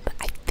needed, but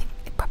I think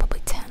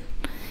probably 10.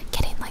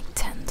 Getting like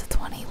 10 to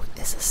 20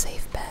 is a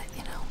safe bet,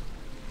 you know.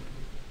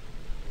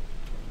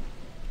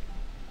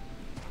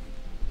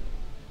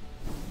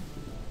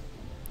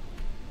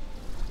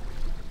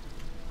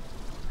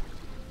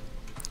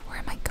 Where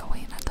am I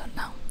going? I don't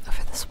know.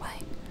 Over this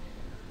way.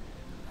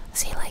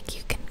 See, like,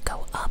 you can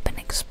go up and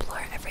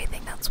explore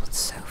everything. That's what's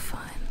so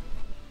fun.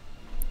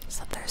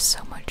 So there's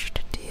so much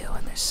to do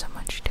and there's so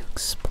much to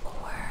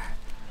explore.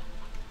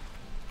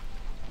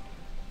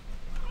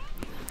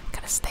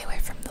 Gotta stay away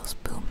from those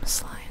boom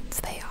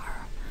slimes. They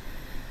are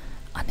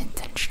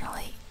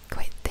unintentionally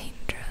quite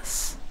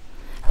dangerous.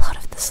 A lot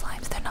of the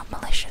slimes, they're not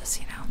malicious,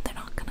 you know. They're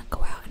not gonna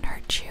go out and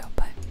hurt you,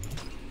 but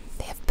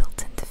they have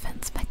built-in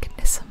defense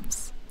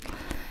mechanisms.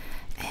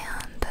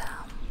 And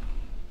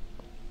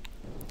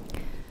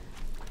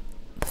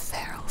the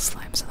feral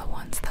slimes are the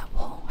ones that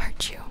will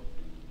hurt you.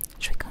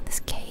 Should we go in this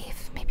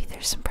cave? Maybe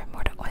there's some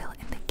primordial oil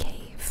in the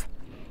cave.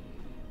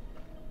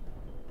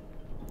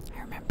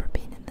 I remember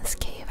being in this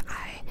cave.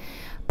 I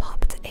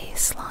popped a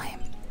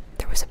slime.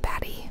 There was a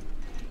Patty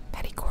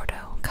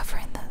Gordo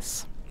covering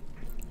this.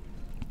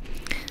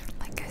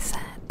 Like I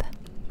said,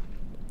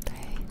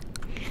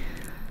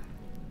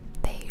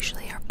 they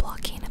usually are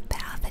blocking a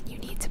path and you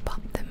need to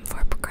pop them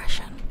for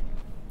progression.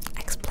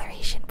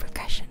 Exploration,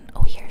 progression.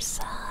 Oh, here's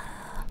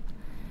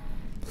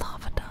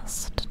lava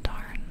dust.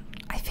 Darn.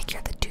 I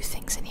figured the two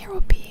things in here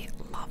would be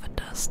lava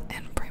dust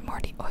and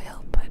primordial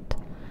oil, but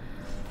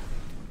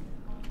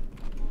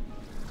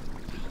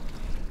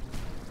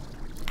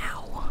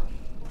ow.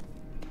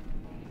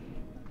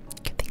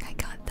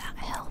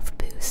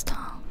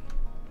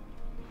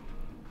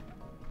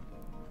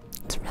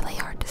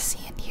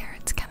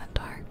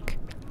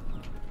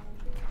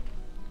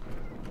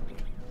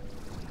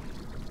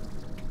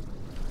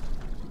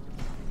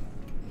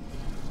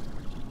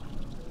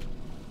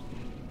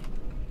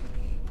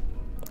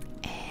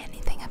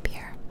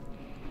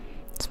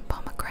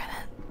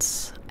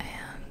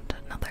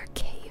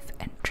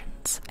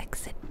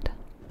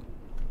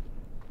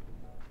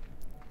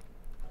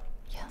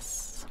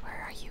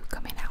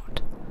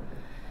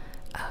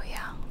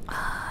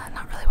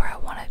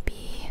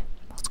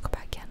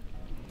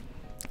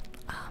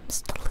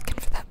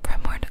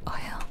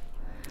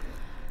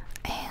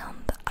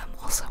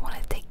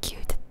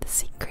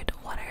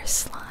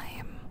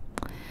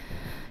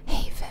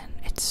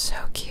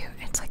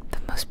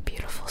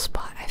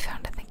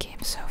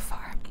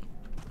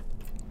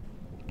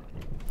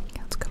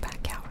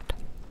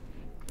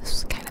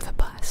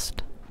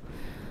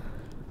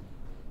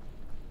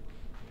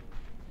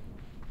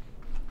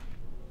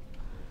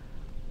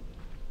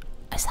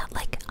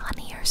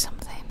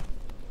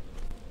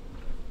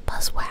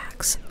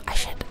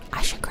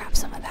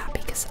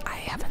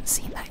 haven't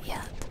seen that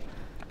yet.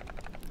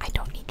 I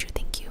don't need your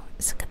thank you.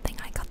 It's a good thing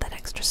I got that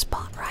extra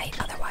spot, right?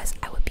 Otherwise,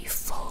 I would be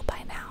full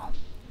by now.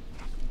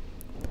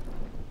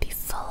 Be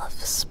full of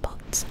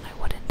spots and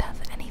I wouldn't have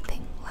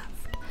anything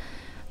left.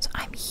 So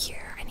I'm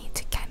here. I need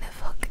to kind of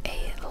hook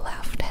a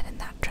left, head in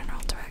that general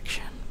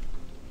direction.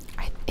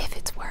 If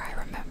it's where I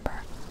remember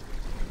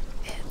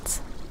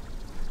it.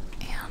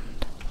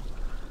 And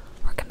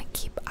we're gonna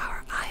keep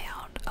our eye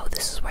out. Oh,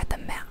 this is where the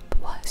map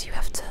was. You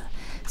have to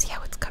see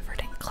how it's covered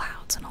in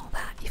clouds and all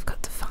that. You've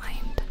got to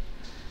find.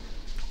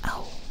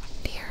 Oh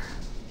dear.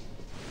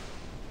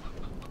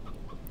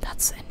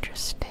 That's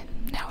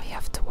interesting. Now we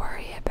have to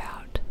worry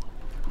about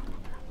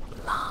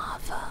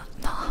lava.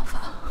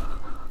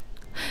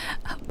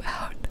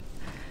 About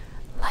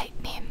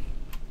lightning.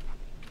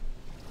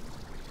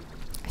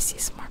 I see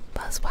some more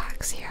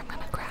buzzwax here. I'm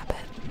gonna grab it.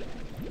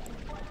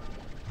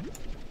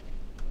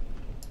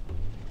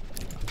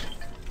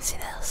 See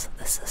this?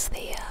 This is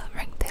the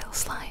ringtail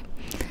slime.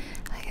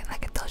 Like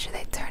I told you,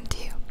 they turn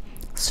to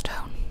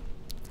stone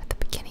at the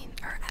beginning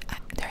or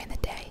during the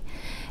day.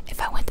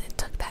 If I went and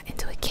took that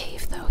into a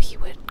cave, though, he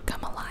would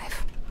come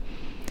alive.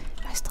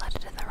 I still had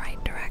it in the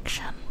right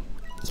direction.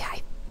 Yeah,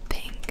 I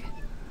think.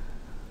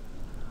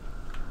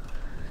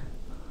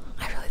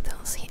 I really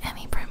don't see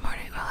any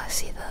primordial. Well, I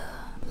see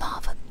the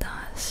lava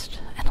dust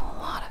and a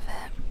lot of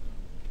it.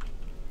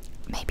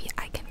 Maybe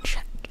I can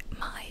check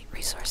my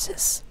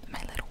resources,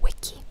 my little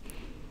wiki.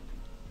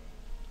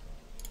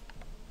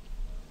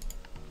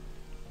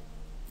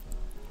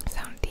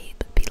 Found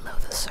deep below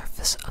the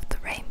surface of the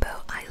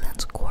Rainbow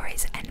Islands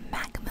quarries and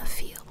magma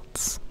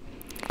fields.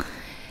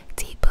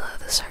 Deep below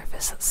the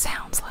surface, it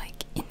sounds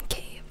like in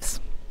caves.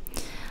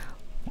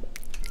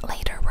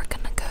 Later, we're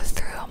gonna go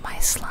through my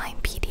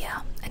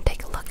Slimepedia and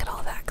take a look at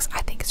all that because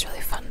I think it's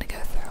really fun to go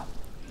through.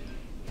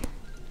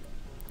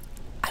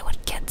 I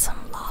would get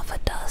some lava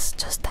dust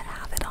just to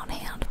have it on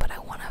hand, but I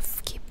want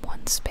to keep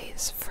one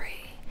space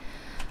free.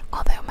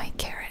 Although my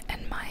carrot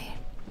and my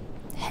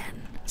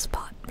hen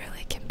spot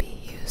really can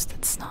be used,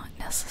 it's not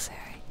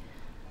necessary.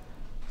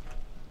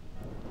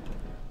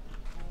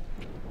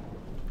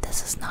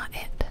 This is not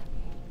it.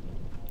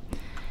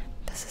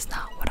 This is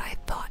not what I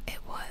thought it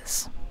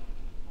was.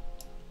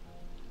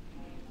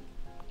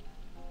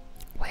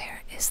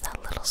 Where is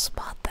that little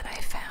spot that I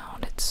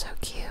found? It's so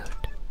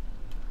cute.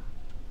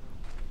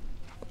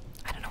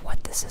 I don't know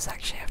what this is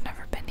actually. I've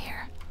never been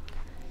here.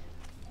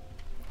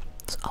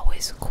 It's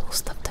always cool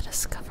stuff to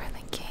discover in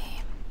the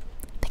game.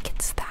 I think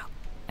it's that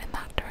in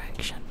that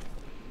direction.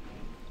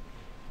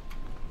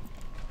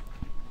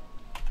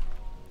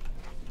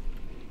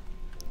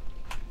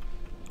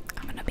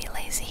 I'm gonna be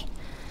lazy.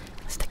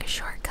 Let's take a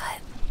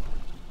shortcut.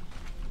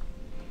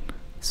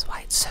 That's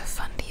why it's so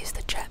fun to use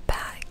the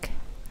jetpack.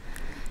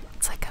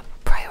 It's like a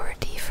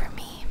priority for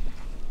me.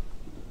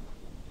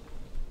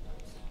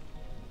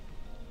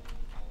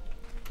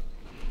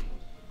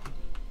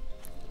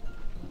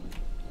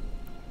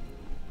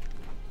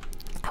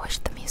 I wish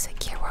the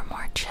music here were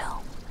more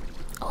chill.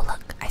 Oh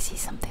look, I see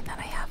something that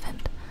I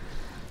haven't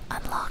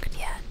unlocked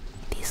yet.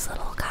 These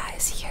little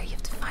guys here, you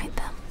have to find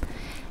them,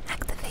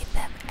 activate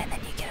them, and then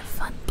you get a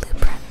fun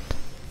blueprint.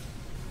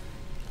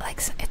 Like,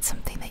 it's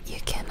something that you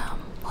can,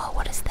 oh,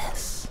 what is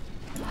this?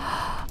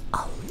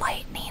 A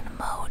lightning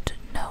mode.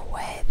 No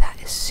way, that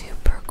is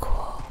super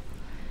cool.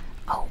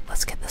 Oh,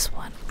 let's get this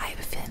one. I have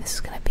a feeling this is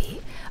gonna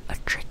be a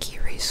tricky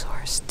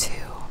resource to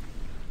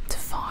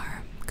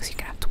farm, because you're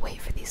gonna have to wait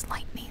for these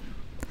lightning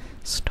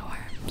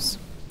storms.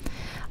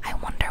 I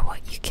wonder what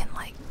you can,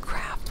 like,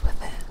 craft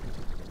with it.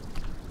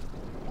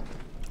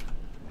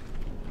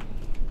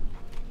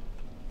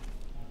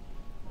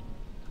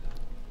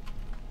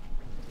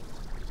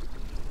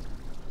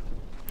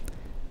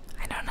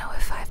 I don't know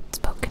if I've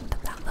spoken to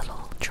that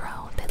little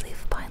drone. They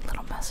leave behind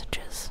little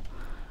messages.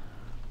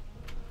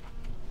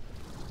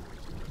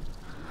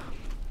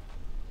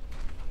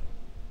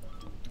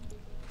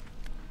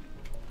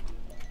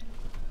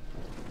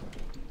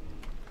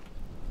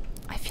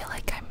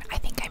 I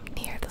think I'm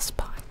near the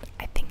spot.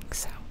 I think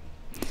so.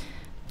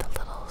 The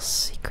little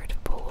secret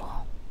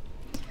pool.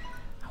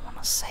 I want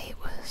to say it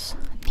was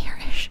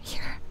nearish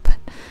here, but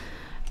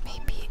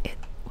maybe it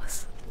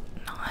was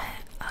not.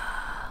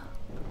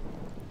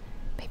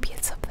 Maybe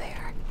it's up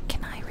there.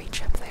 Can I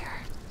reach up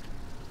there?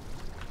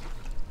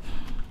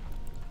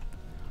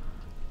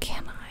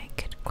 Can I?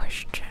 Good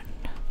question.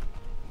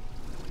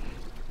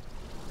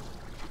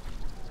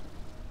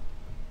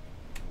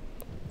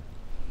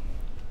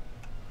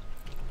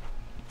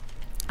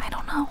 I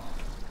don't know.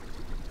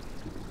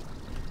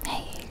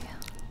 Hey.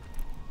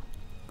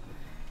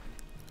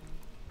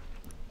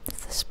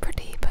 This is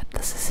pretty, but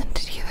this isn't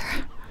it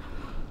either.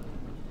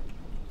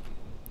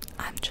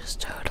 I'm just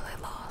totally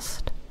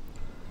lost.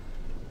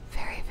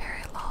 Very,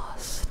 very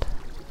lost.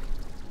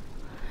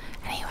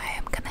 Anyway,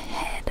 I'm gonna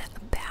head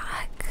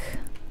back.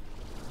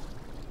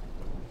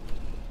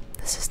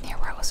 This is near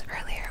where I was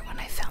earlier when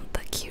I found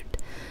the cute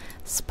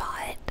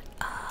spot.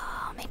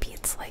 Maybe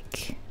it's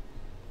like, it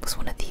was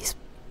one of these.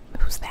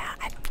 Who's that?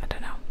 I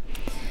don't know.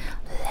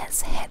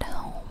 Let's head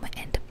home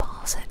and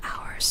deposit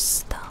our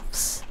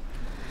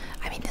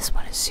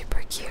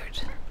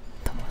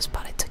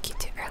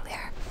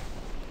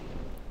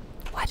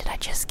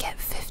just get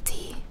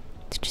 50?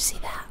 Did you see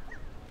that?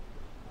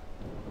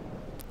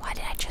 Why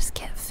did I just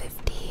get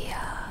 50?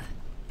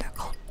 They're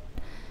called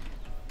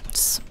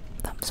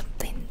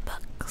something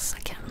bucks. I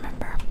can't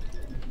remember.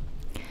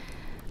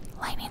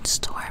 Lightning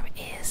storm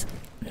is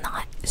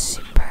not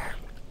super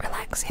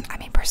relaxing. I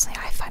mean, personally,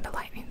 I find a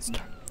lightning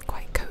storm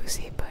quite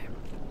cozy, but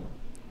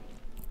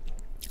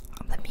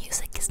the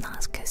music is not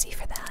as cozy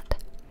for that.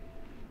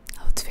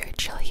 Oh, it's very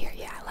chill here.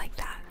 Yeah, I like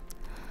that.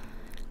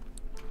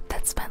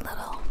 That's my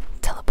little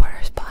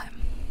teleporter spot.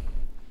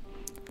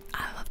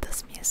 I love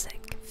this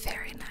music.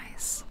 Very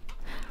nice.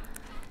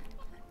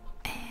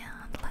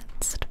 And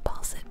let's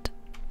deposit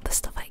the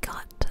stuff I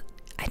got.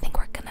 I think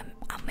we're gonna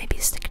maybe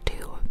stick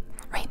to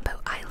Rainbow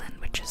Island,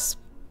 which is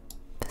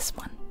this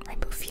one.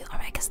 Rainbow Field. I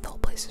mean, I guess the whole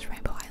place is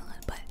Rainbow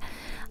Island, but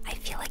I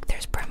feel like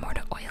there's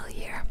primordial oil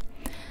here.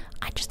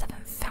 I just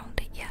haven't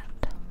found it yet.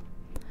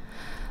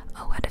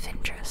 Oh, out of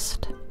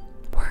interest,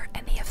 were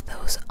any of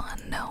those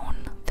unknown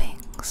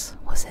things?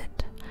 Was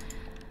it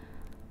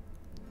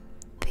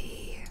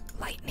the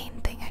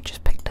lightning thing I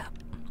just picked up?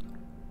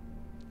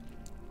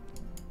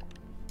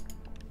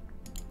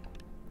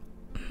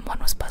 One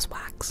was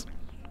buzzwax,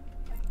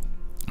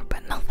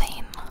 but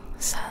nothing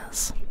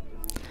says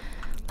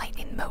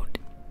lightning mode.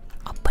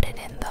 I'll put it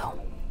in though,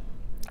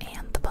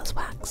 and the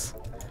buzzwax,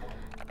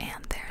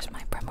 and there's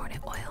my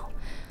primordial oil.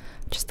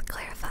 Just to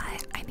clarify,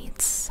 I need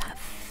 7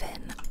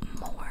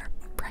 more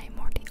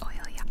primordial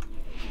oil. Yeah.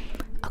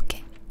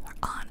 Okay, we're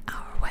on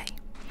our way.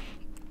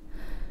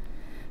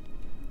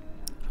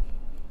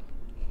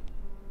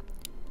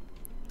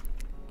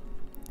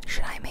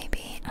 Should I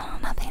maybe? Oh,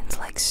 nothing's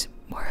like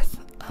worth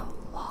a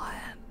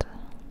lot.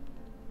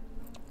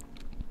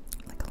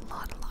 Like a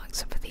lot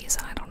except for these,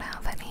 and I don't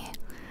have any.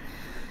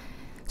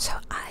 So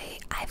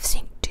I've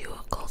seen 2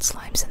 gold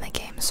slimes in the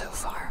game so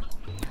far.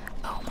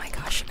 Oh my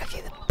gosh,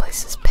 okay, the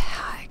place is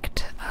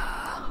packed.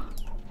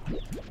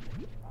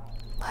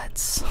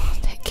 Let's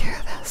take care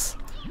of this.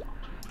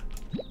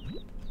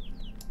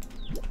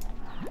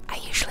 I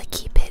usually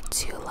keep it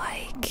to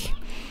like,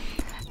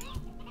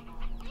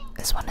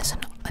 this one is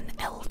an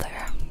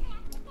elder.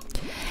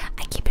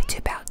 I keep it to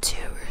about 2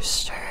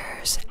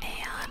 roosters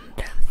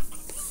and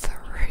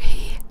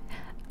 3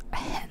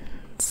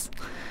 hens.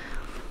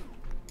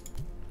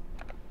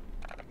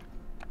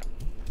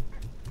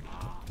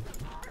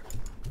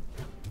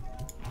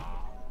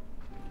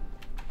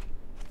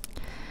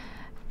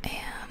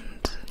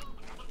 And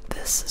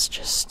this is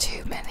just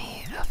too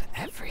many of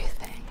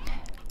everything.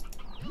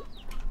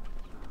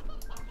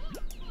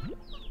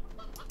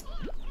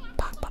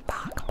 Bok, bok,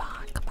 bok,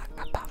 bok, bok,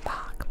 bok, bok,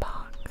 bok,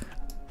 bok.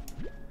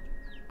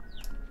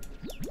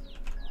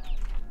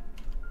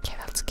 Okay,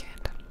 that's good.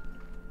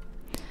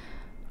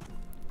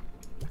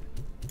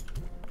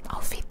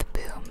 I'll feed the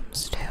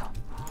booms too,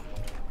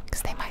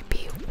 because they might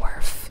be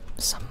worth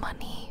some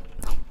money.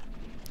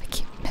 I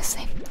keep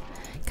missing.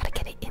 Gotta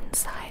get it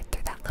inside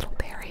through that little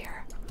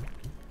barrier.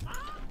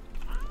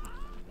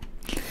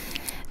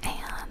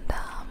 And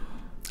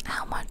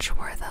how much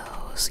were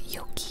those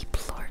Yoki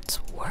plorts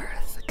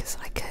worth? Because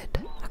I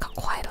got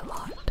quite a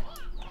lot.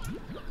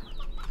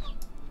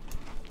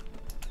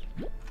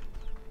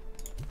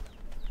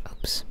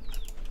 Oops.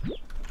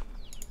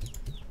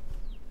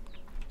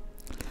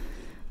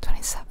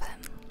 27.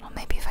 Well,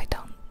 maybe if I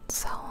don't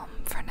sell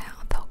them for now,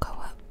 they'll go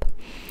up.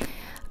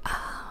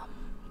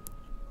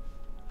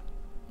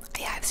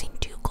 Yeah, I've seen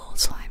 2 gold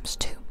slimes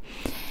too,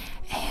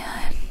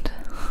 and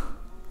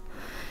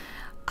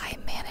I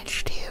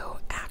managed to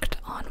act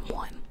on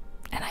one,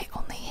 and I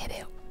only hit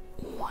it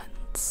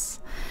once,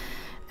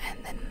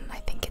 and then I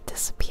think it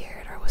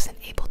disappeared, or wasn't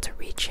able to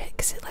reach it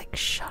because it like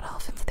shot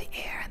off into the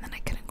air, and then I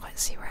couldn't quite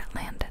see where it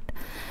landed.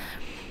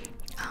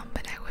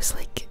 But I was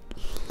like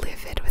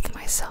livid with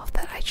myself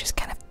that I just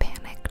kind of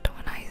panicked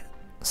when I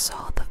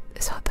saw it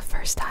the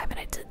first time, and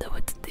I didn't know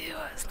what to do.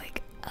 I was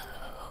like,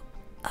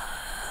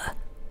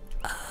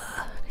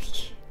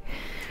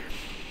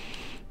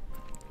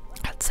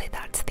 I'd say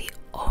that's the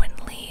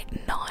only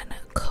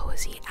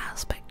non-cozy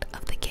aspect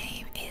of the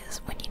game, is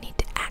when you need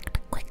to act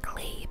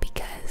quickly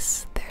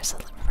because there's a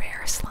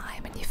rare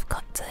slime and you've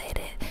got to hit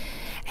it.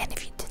 And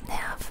if you didn't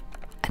have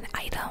an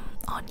item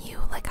on you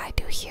like I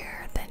do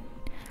here, then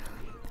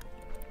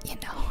you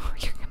know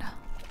you're gonna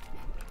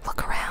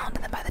look around,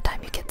 and then by the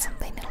time you get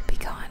something, it'll be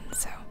gone.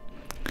 So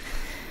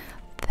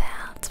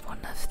that's one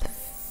of the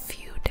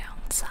few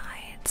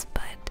downsides.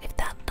 But if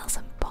that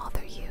doesn't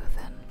bother you,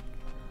 then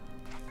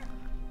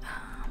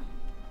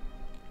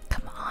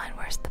come on,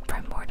 where's the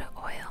primordial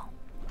oil?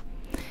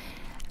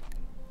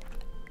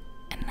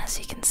 And as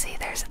you can see,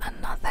 there's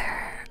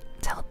another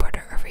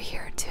teleporter over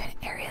here to an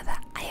area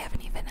that I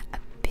haven't even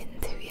been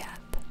to yet.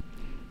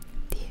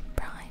 Deep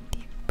brine,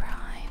 deep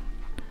brine.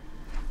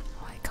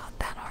 Oh, I got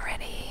that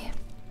already.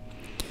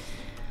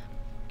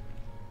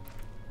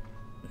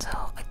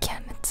 So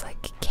again, it's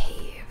like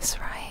caves,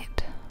 right?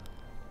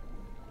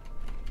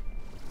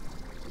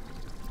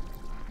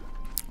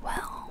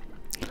 Well,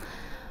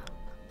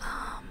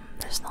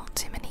 there's not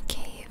too many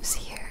caves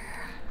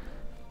here.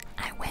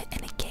 I went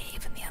in a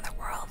cave in the other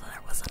world and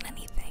there wasn't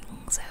anything.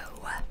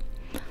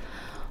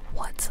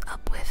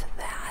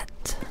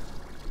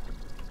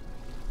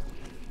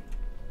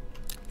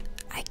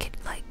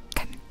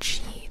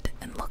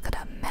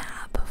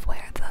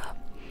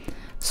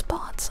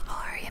 spots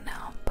are, you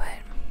know, but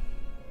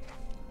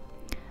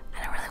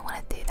I don't really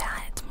want to do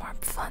that. It's more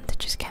fun to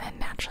just kind of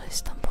naturally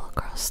stumble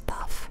across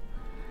stuff.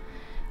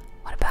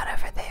 What about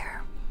over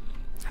there?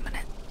 I'm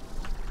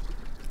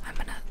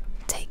gonna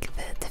take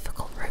the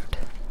difficult route.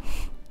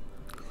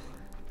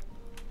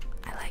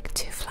 I like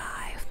to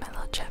fly with my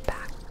little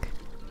jetpack.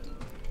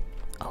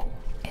 Oh,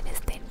 it is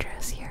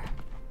dangerous here.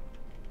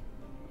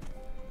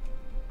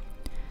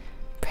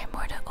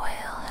 Primordial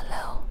oil,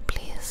 hello,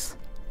 please.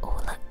 Oh,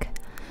 look.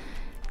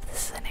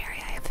 This is an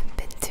area I haven't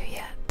been to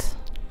yet.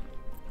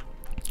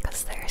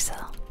 Because there's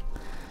a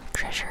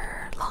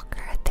treasure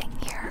locker thing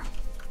here.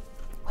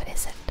 What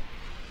is it?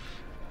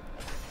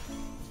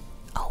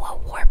 Oh,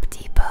 a warp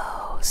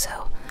depot.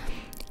 So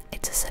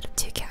it's a set of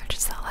 2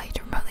 gadgets that allow you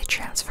to remotely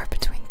transfer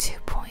between 2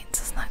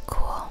 points. Isn't that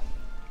cool?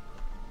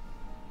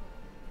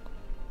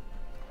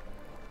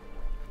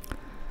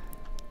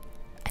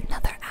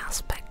 Another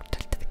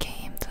aspect to the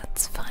game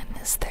that's fun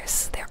is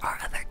there are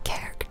other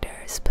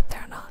characters, but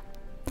they're not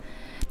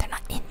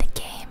in the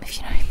game, if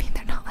you know what I mean.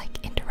 They're not like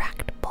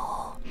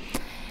interactable,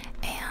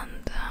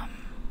 and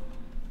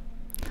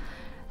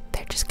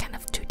they're just kind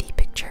of 2D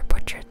picture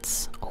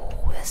portraits.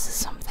 Oh, this is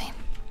something.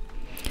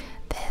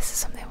 This is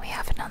something we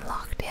haven't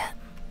unlocked yet.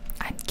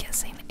 I'm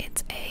guessing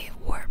it's a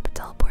warp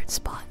teleport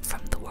spot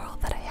from the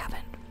world that I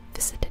haven't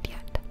visited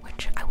yet,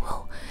 which I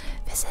will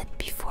visit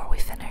before we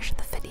finish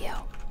the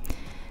video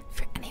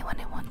for anyone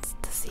who wants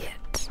to see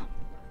it.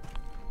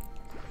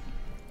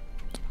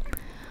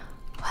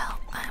 Well,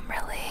 I'm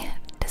really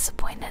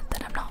disappointed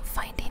that I'm not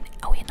finding.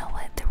 Oh, you know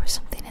what? There was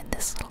something in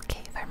this little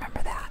cave. I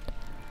remember that.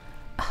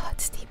 Oh,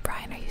 it's deep,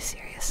 Brian. Are you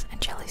serious?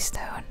 And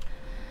jellystone.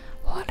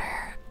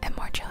 Water and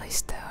more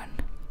jellystone.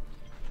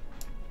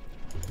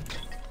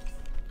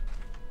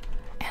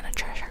 And a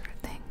treasure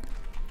thing.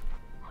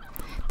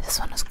 This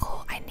one was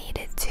cool. I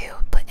needed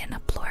to put in a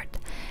plort,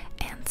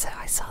 and so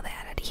I saw the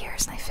added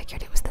ears, and I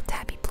figured it was the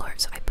tabby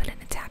plort, so I put in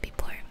a tabby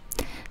plort.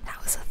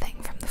 That was a thing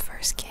from the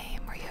first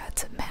game where you had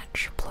to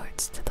match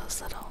plorts to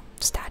those little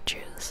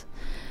statues.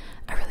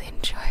 I really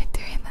enjoyed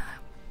doing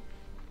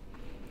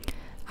that.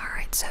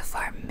 Alright, so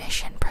far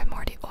mission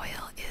primordial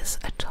oil is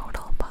a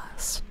total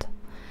bust.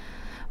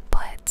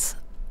 But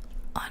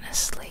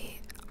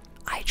honestly,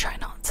 I try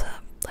not to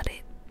let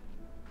it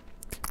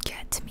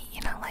get to me,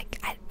 you know, like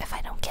if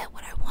I don't get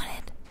what I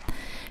wanted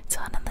at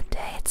the end of the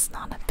day, it's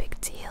not a big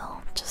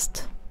deal.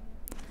 Just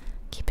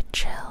keep it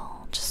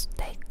chill, just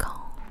stay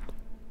calm.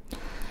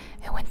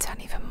 It went down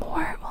even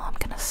more. Well, I'm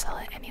gonna sell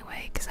it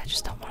anyway because I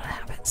just don't want to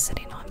have it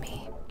sitting on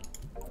me.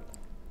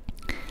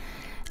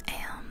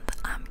 And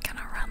I'm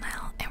gonna run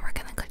out and we're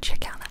gonna go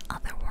check out that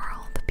other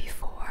world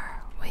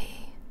before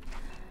we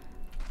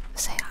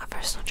say hi.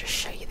 First, I'll just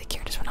show you the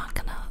characters. We're not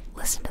gonna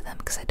listen to them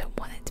because I don't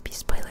want it to be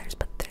spoilers,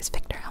 but there's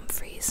Victor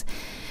Humphreys.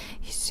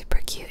 He's super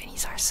cute and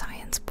he's our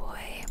science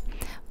boy.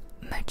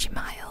 Mochi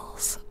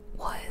Miles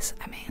was,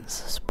 I mean,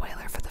 it's a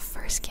spoiler for the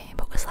first game,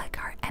 but was like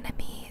our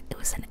enemy. It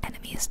was an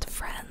enemies to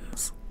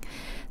friends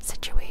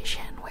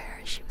situation where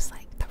she was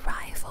like the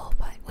rival,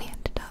 but we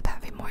ended up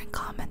having more in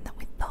common than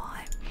we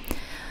thought.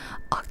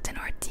 Ogden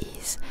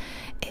Ortiz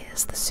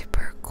is the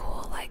super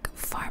cool, like,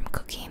 farm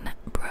cooking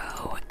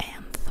bro,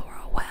 and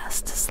Thora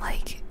West is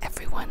like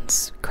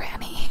everyone's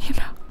granny, you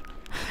know,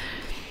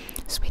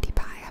 sweetie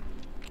pie.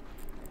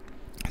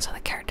 So the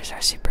characters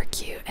are super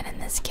cute, and in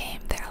this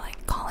game they're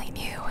like calling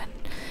you and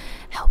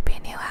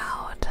helping you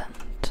out,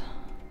 and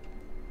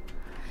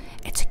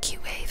it's a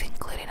cute way of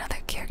including other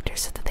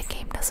characters so that the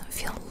game doesn't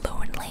feel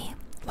lonely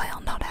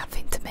while not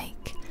having to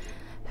make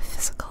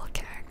physical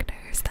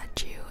characters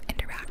that you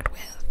interact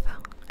with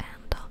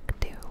and talk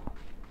to.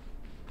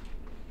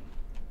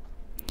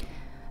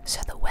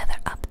 So the weather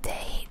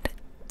update,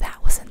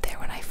 that wasn't there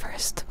when I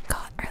first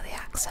got early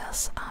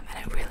access, and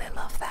I really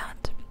love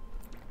that.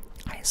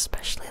 I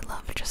especially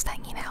love just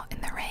hanging out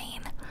in the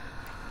rain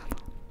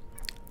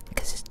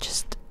because it's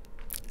just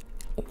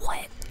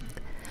what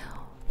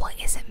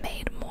isn't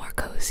made more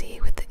cozy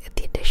with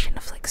the addition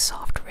of like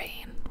soft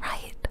rain,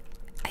 right?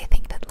 I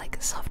think that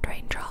like soft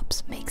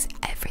raindrops makes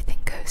everything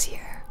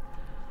cozier.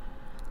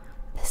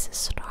 This is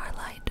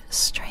Starlight,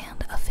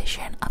 Strand, a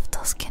vision of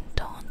dusk and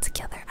dawn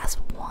together as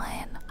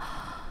one.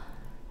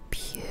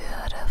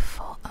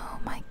 Beautiful. Oh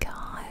my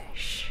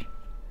gosh.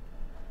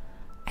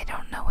 I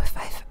don't know if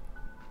I've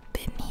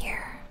been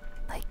here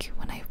like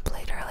when I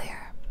played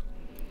earlier,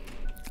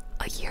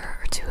 a year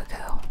or two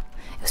ago.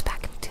 It was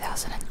back in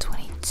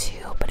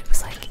 2022, but it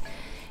was like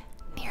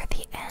near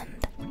the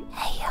end.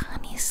 Hey,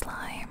 honey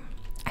slime.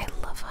 I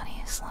love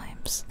honey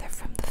slimes. They're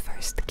from the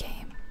first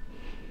game.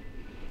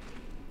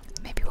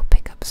 Maybe we'll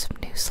pick up some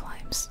new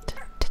slimes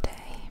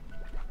today.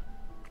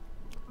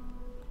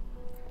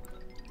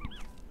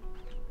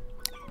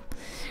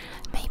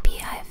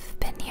 Maybe I've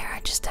been here. I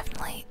just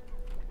definitely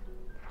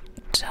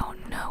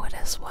don't know it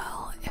as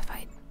well.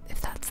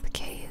 If that's the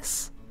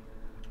case.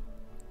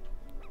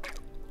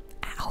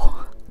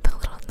 Ow! The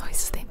little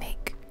noises they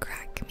make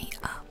crack me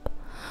up.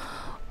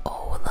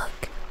 Oh,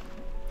 look.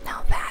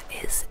 Now that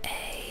is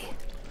a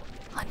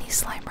honey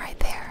slime right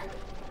there.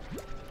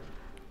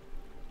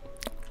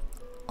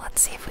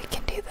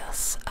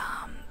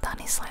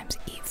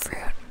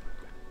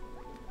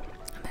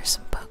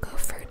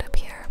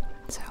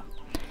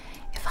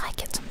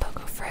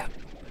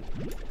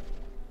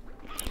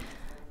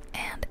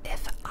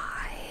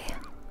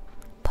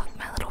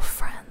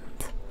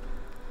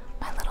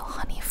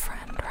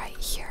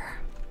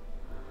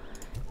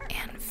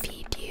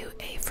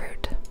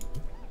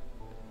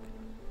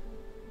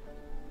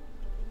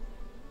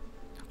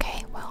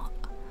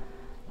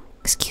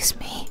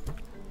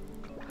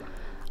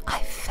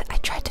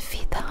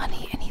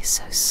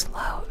 so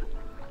slow.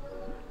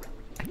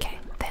 Okay,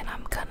 then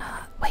I'm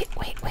gonna wait.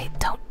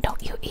 Don't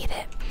you eat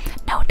it.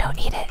 No, don't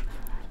eat it.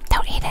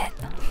 Don't eat it.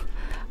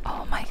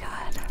 Oh my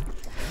god.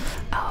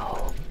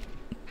 Oh.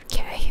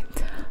 Okay.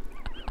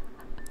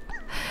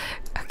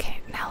 Okay,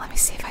 now let me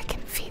see if I can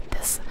feed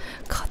this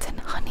cotton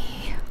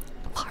honey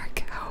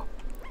largo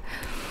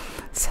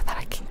so that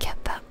I can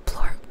get that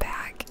plort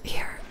back.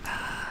 Here,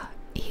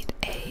 eat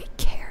a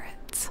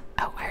carrot.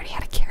 Oh, I already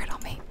had a carrot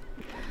on me.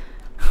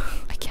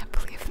 I can't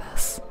believe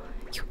this.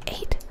 You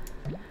ate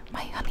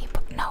my honey,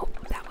 but no,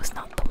 that was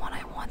not the one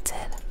I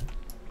wanted.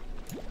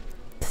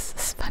 This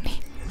is funny.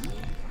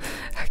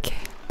 Okay,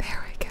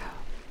 there we go.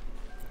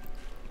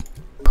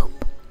 Boop.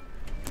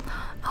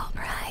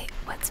 Alright,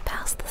 what's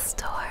past this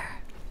door?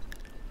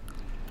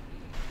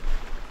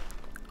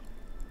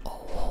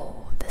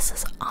 Oh, this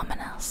is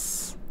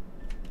ominous.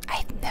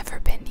 I've never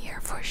been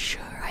here for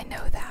sure, I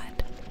know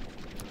that.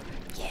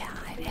 Yeah,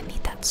 I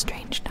need that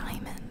strange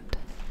diamond.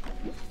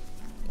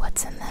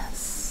 What's in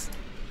this?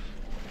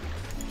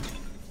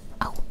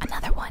 Oh,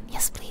 another one,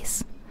 yes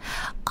please.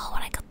 Oh,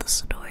 and I got the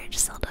storage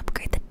cell to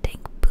upgrade the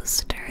tank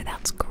booster,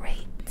 that's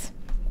great.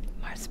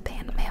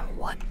 Marzipan man,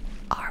 what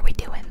are we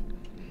doing?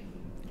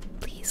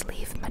 Please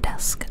leave my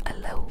desk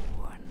alone.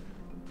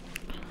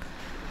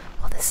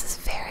 Well, this is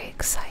very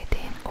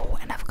exciting. Oh,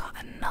 and I've got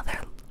another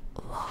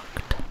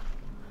locked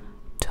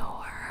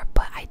door,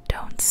 but I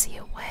don't see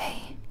a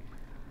way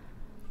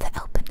to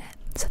open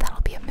it, so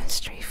that'll be a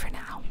mystery for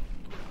now.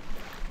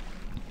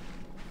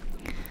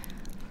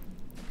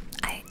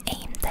 I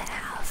aim to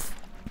have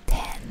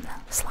 10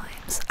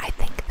 slimes. I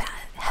think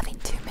that having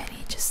too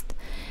many just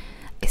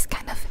is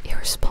kind of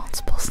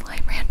irresponsible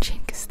slime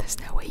ranching, because there's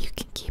no way you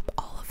can keep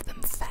all of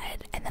them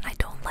fed, and then I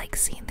don't like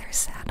seeing their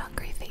sad,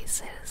 hungry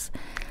faces,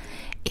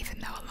 even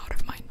though a lot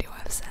of mine do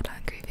have sad,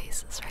 hungry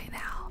faces right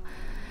now.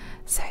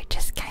 So I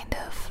just kind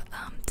of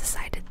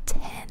decided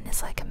 10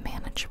 is like a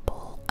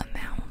manageable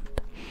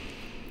amount.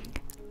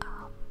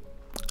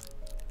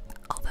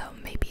 Although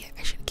maybe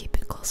I should keep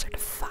it closer to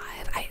 5.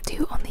 I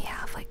do only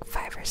have like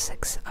 5 or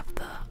 6 of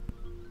the,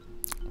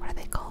 what are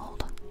they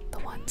called? The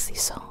ones you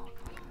saw.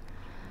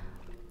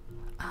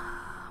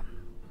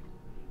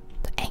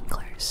 The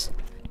anglers.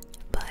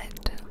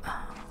 But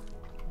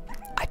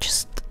I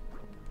just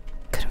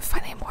couldn't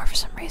find any more for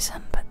some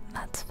reason, but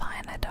that's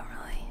fine, I don't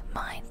really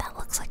mind. That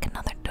looks like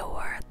another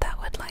door that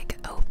would like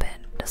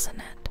open, doesn't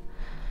it?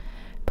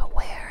 But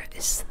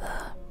where's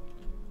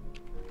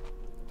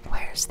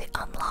the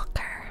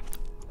unlocker?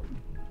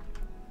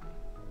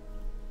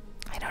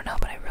 I don't know,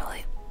 but I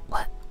really,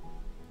 what?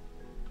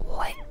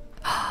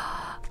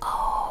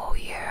 Oh,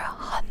 you're a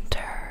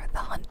hunter. The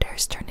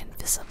hunters turn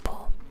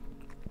invisible.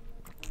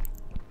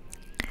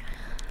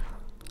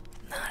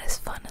 Not as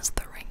fun as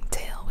the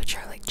ringtail, which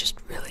are like just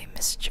really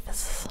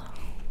mischievous.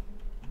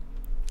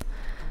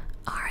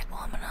 Alright,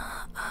 well I'm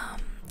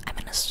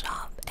gonna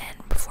stop, and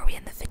before we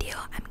end the video,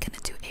 I'm gonna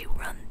do a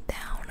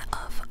rundown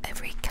of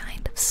every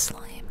kind of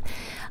slime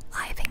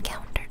I've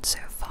encountered so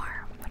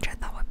far, which I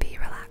thought would be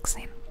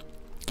relaxing.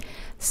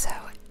 So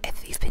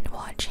if you've been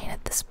watching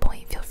at this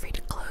point, feel free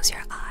to close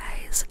your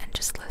eyes and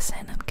just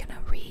listen. I'm gonna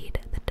read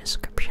the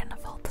description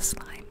of all the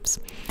slimes,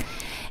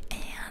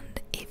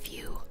 and if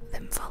you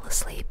then fall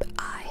asleep,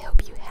 I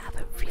hope you have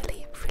a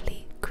really,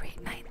 really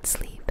great night's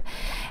sleep,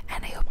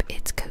 and I hope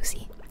it's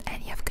cozy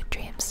and you have good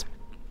dreams.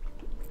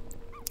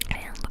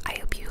 And I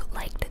hope you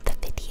liked the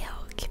video.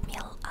 Give me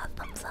a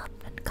thumbs up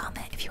and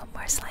comment if you want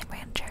more Slime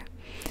Rancher.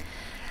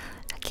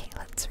 Okay,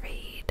 let's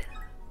read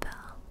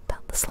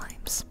about the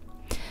slimes.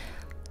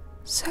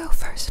 So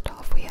first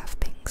off, we have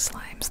pink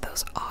slimes.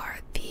 Those are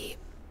the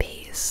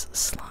base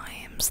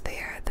slimes. They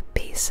are the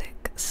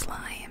basic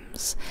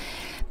slimes.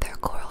 Their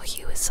coral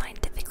hue is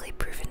scientifically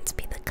proven to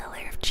be the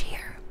color of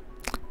cheer.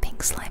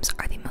 Pink slimes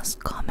are the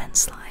most common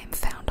slime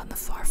found on the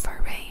far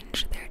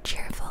range. They're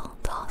cheerful,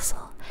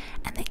 docile,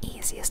 and the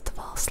easiest of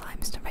all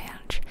slimes to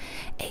ranch.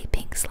 A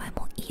pink slime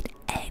will eat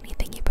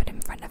anything you put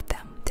in front of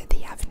them. They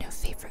have no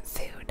favorite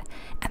food,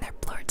 and their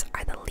plorts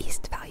are the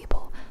least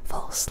valuable of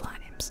all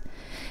slimes.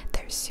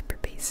 They're super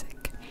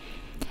basic.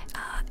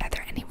 Are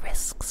there any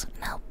risks?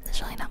 No,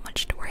 there's really not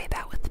much to worry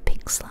about with the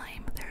pink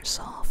slime. They're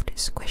soft,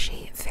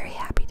 squishy, very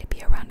happy to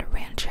be around a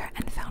rancher,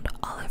 and found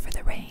all over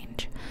the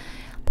range.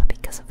 But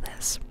because of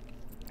this,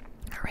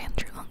 a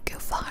rancher won't go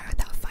far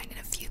without finding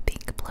a few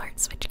pink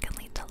plorts, which can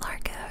lead to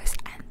largos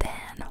and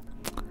then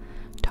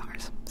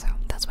tars. So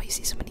that's why you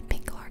see so many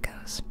pink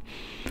largos.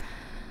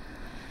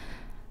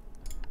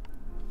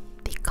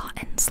 The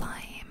cotton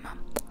slime.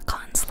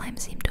 Cotton slime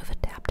seem to have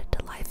adapted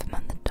to life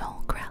among the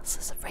tall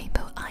grasses of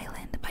Rainbow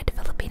Island by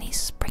developing a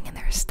spring in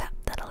their step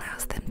that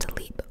allows them to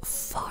leap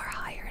far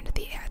higher into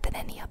the air than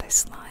any other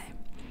slime.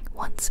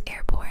 Once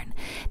airborne,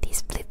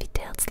 these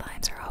fluffy-tailed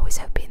slimes are always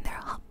hoping their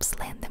hops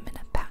land them in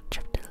a patch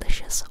of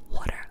delicious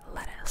water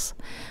lettuce,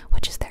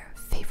 which is their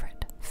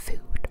favorite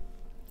food.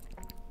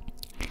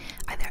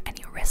 Are there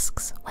any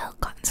risks? Well,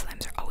 cotton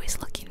slimes are always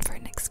looking for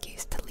an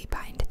excuse to leap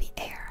high into the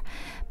air,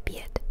 be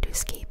it to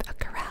escape a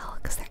corral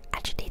because they're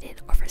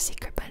agitated or for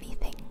secret bunny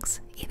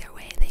things. Either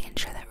way, they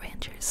ensure that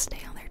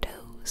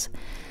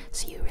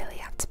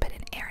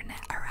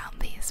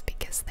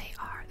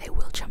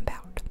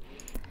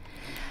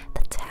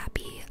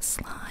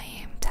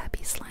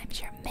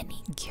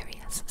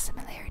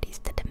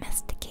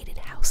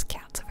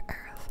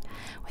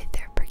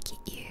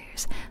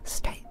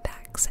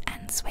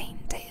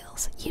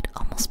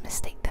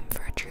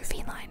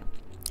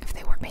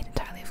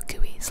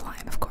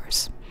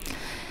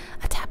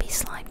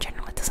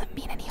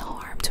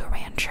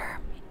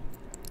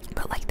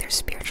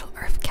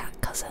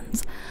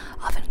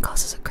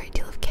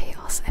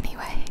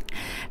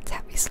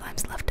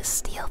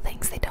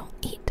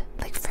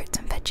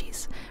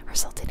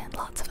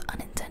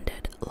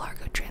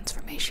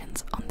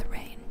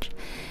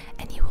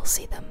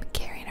see them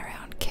carrying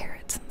around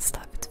carrots and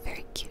stuff. It's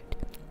very cute.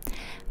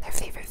 Their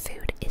favorite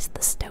food is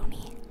the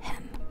stony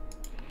hen.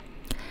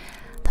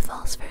 The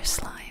phosphor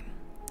slime.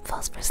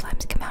 Phosphor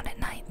slimes come out at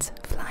night,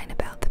 flying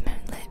about the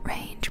moonlit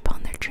range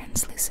upon their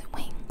translucent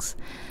wings.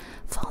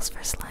 Phosphor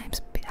slimes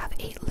have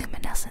a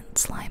luminescent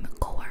slime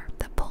core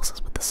that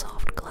pulses with a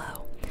soft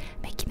glow,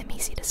 making them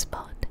easy to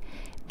spot.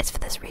 It's for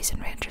this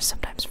reason ranchers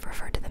sometimes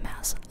refer to them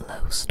as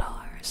low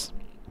stars.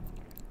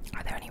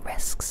 Are there any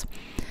risks?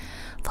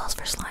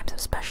 Phosphor slimes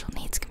have special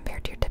needs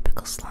compared to your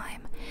typical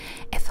slime.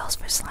 A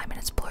phosphor slime and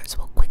its plorts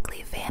will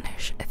quickly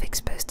vanish if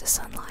exposed to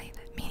sunlight,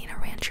 meaning a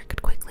rancher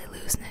could quickly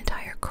lose an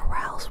entire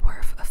corral's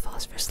worth of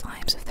phosphor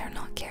slimes if they're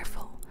not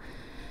careful.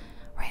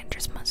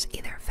 Ranchers must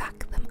either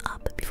vac them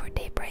up before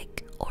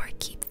daybreak or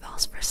keep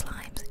phosphor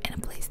slimes in a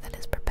place that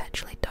is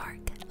perpetually dark,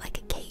 like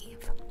a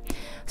cave.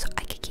 So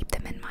I could keep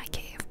them in my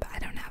cave, but I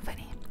don't have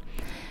any.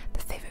 The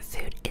favorite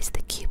food is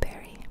the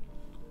cuberry.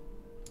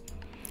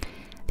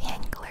 The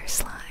angler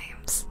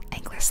slimes.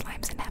 Angler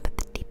slimes inhabit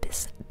the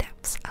deepest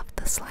depths of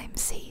the slime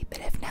sea, but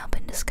have now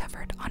been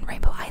discovered on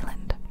Rainbow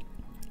Island.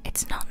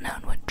 It's not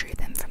known what drew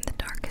them from the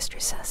darkest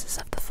recesses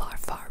of the far,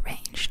 far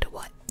range to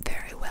what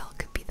very well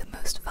could be the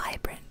most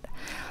vibrant,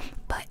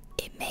 but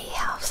it may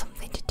have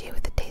something to do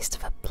with the taste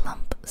of a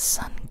plump,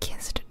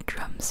 sun-kissed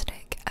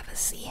drumstick of a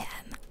sea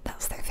hen.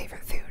 That's their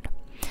favorite food.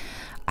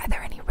 Are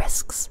there any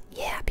risks?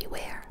 Yeah,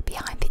 beware.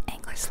 Behind the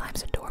angler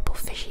slime's adorable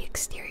fishy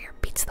exterior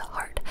beats the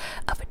heart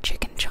of a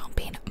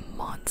chicken-chomping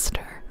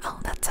monster. Oh,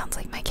 that sounds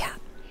like my cat.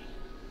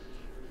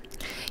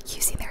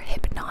 Using their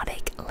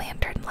hypnotic,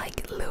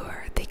 lantern-like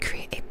lure, they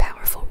create a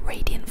powerful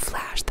radiant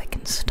flash that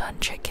can stun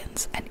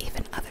chickens and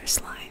even other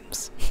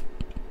slimes.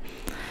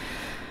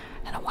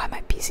 I don't know why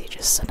my PC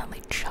just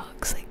suddenly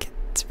chugs, like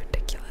it's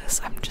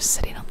ridiculous. I'm just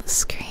sitting on the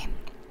screen.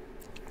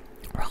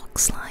 Rock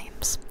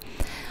slimes.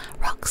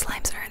 Rock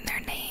slimes earn their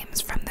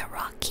names from the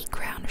rocky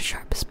ground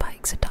sharp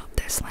spikes atop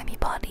their slimy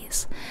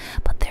bodies,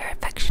 but their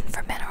affection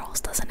for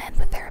minerals doesn't end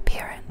with their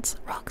appearance.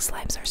 Rock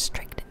slimes are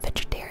strict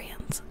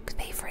vegetarians,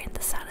 favoring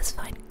the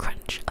satisfying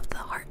crunch of the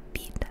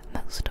heartbeat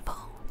most of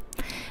all.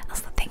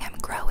 That's the thing I'm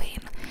growing.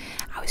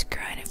 I was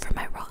growing it for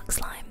my rock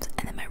slimes,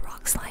 and then my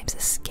rock slimes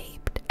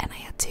escaped, and I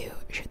had to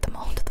shoot them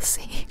all into the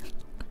sea.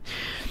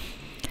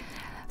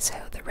 So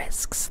the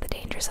risks, the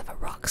dangers of a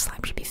rock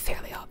slime should be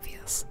fairly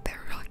obvious.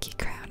 Their rocky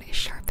crown is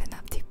sharp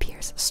enough to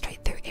pierce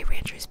straight through a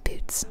rancher's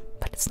boots,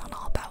 but it's not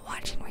all about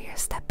watching where you're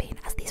stepping,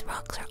 as these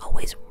rocks are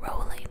always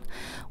rolling.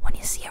 When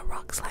you see a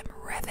rock slime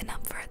revving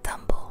up for a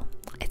tumble,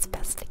 it's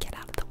best to get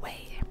out of the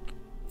way.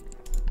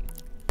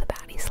 The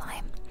batty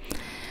slime.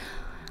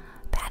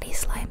 Batty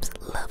slimes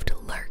love to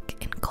lurk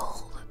in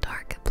cold,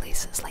 dark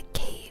places like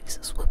caves,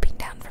 swooping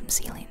down from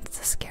ceilings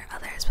to scare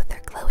others with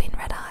their glowing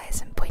red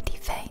eyes and pointy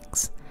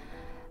fangs.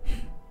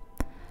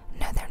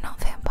 No, they're not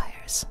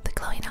vampires. The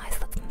glowing eyes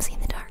let them see in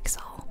the dark,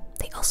 so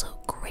they also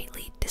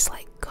greatly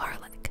dislike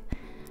garlic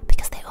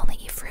because they only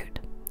eat fruit.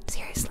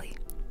 Seriously,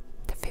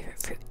 their favorite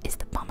fruit is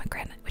the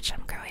pomegranate, which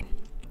I'm growing.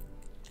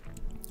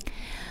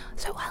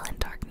 So while in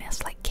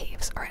darkness, like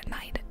caves or at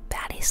night,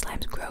 batty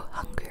slimes grow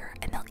hungrier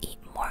and they'll eat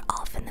more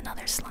often than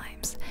other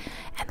slimes.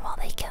 And while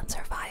they can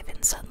survive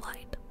in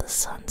sunlight, the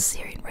sun's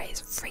searing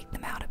rays freak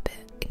them out a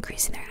bit,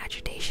 increasing their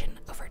agitation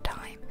over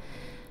time.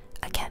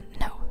 Again,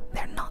 no,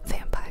 they're not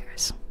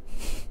vampires.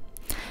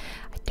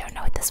 I don't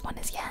know what this one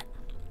is yet.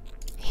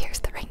 Here's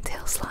the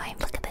ringtail slime.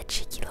 Look at that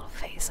cheeky little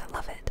face. I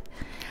love it.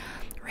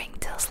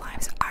 Ringtail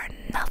slimes are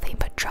nothing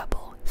but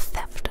trouble.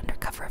 Theft under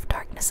cover of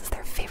darkness is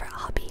their favorite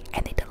hobby,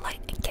 and they delight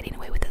in getting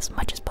away with as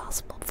much as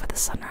possible before the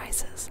sun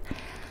rises.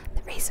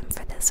 The reason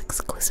for this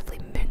exclusively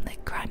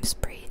moonlit crime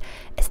spree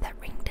is that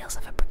ringtails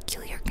have a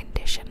peculiar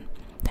condition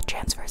that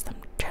transforms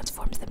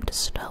them to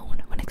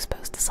stone when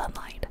exposed to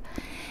sunlight.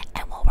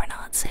 And while we're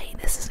not saying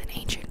this is an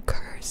ancient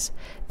curse,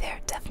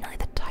 they're definitely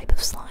the type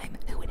of slime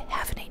who would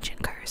have an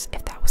ancient curse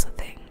if that was a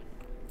thing.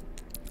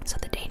 So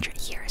the danger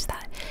here is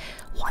that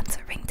once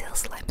a ringtail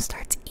slime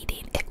starts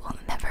eating, it will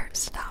never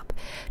stop.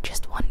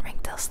 Just one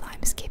ringtail slime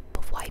is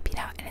capable of wiping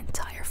out an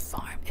entire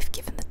farm if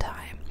given the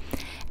time,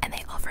 and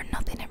they offer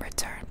nothing in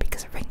return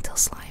because a ringtail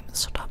slime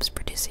stops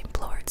producing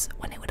plorts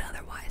when it would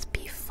otherwise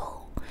be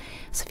full.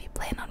 So if you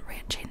plan on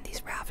ranching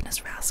these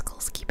ravenous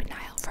rascals, keep an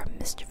eye out for a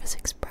mischievous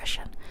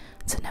expression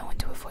to know when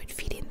to avoid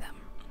feeding them.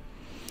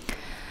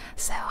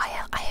 So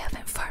I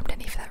haven't farmed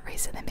any for that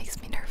reason. It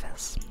makes me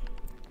nervous.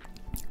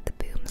 The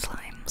boom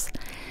slimes.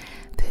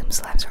 Boom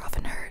slimes are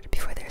often heard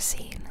before they're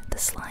seen. The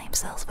slime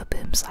cells of a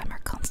boom slime are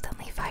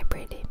constantly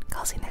vibrating,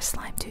 causing their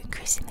slime to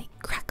increasingly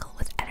crackle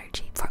with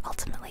energy before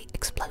ultimately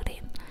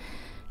exploding.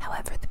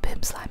 However, the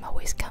boom slime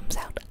always comes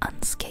out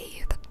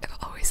unscathed. They're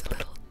always a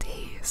little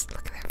dazed.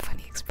 Look at their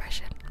funny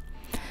expression.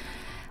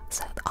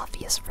 So the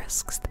obvious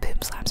risks. The boom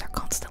slimes are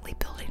constantly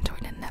building to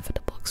an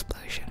inevitable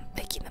explosion,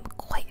 making them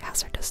quite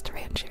hazardous to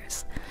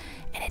ranchers.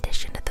 In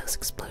addition to those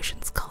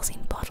explosions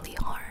causing bodily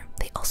harm,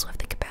 they also have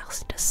the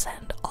capacity to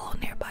send all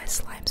nearby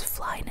slimes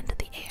flying into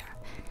the air,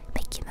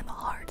 making them a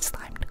hard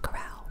slime to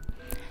corral.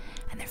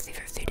 And their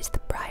favorite food is the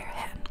briar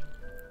hen.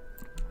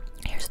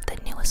 Here's the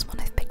newest one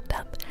I've picked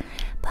up.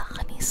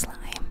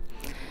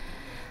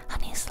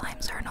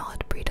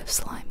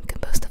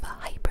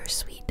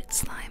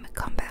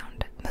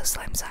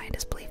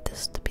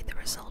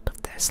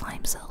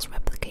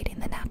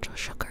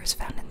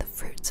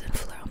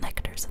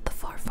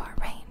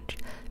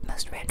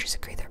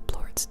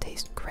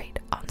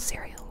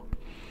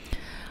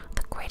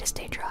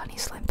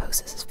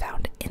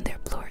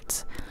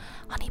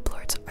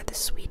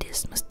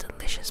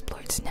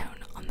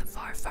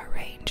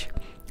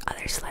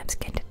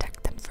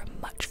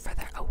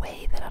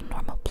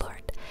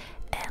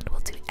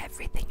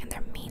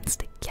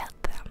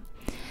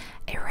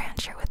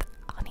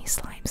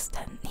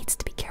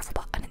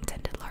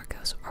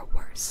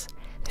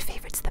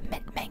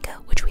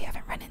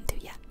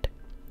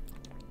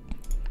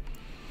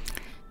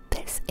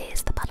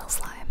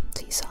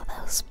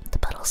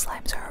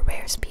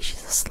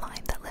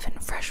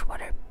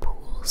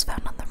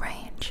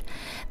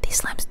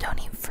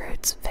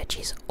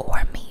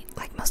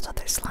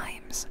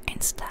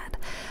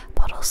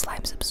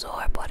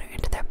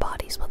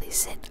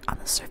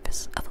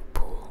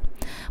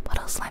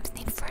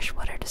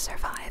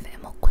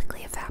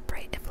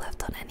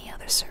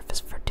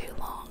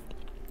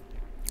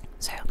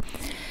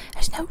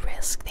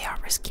 They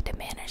aren't risky to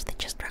manage, they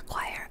just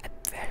require a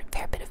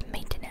fair bit of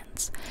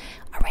maintenance.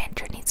 A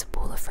rancher needs a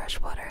pool of fresh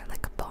water,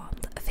 like a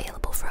pond,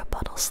 available for a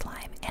puddle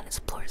slime and its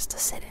plorts to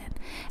sit in,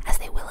 as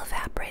they will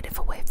evaporate if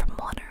away from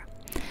water.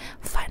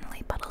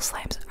 Finally, puddle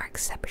slimes are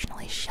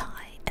exceptionally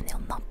shy, and they'll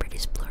not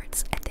produce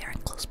plorts if they're in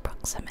close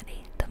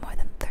proximity to more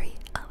than 3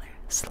 other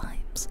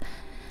slimes.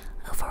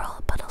 Overall,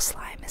 a puddle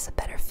slime is a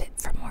better fit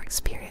for more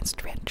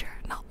experienced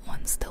rancher, not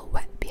one still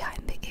wet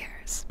behind the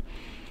ears.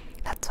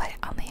 That's why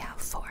I only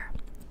have 4.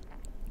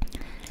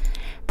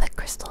 The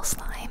crystal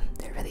slime,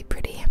 they're really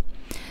pretty.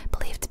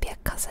 Believed to be a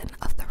cousin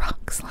of the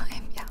rock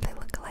slime. Yeah, they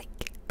look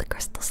alike. The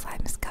crystal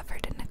slime is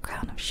covered in a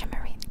crown of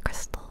shimmering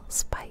crystal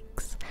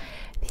spikes.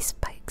 These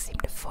spikes seem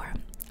to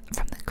form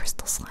from the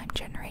crystal slime,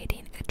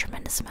 generating a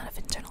tremendous amount of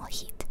internal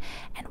heat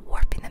and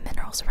warping the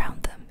minerals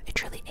around them. A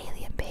truly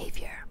alien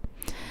behavior.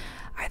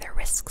 Are there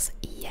risks?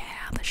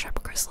 Yeah, the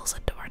sharp crystals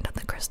adorned on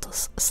the crystal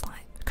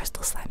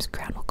slime's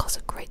crown will cause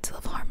a great deal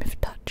of harm if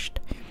touched.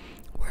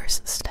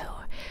 Worse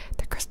still,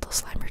 the crystal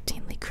slime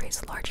routinely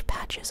creates large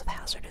patches of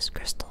hazardous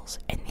crystals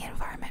in the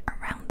environment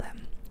around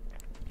them.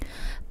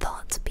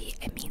 Thought to be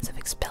a means of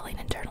expelling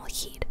internal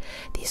heat,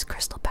 these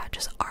crystal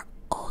patches are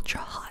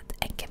ultra hot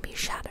and can be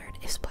shattered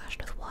if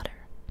splashed with water.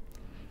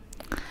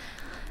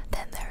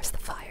 Then there's the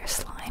fire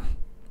slime.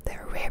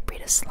 They're a rare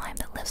breed of slime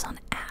that lives on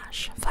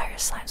ash. Fire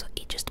slimes will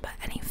eat just about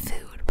any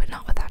food, but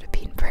not without it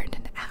being burned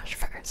into ash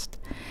first.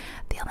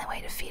 The only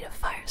way to feed a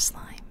fire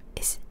slime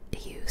is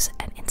to use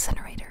an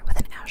incinerator with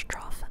an ash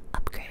trough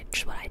upgrade,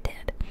 which is what I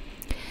did.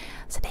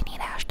 So they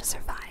need ash to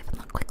survive and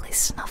they'll quickly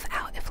snuff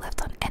out if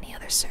left on any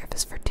other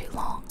surface for too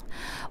long.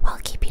 While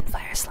keeping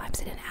fire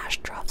slimes in an ash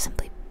trough,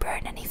 simply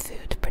burn any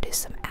food to produce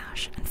some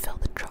ash and fill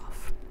the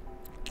trough.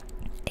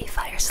 A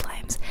fire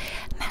slime's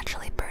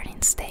naturally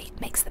burning state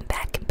makes them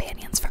bad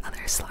companions for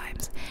other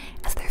slimes,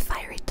 as their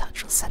fiery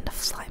touch will send a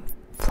slime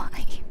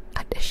flying.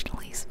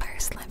 Additionally, fire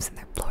slimes and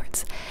their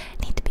plorts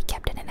need to be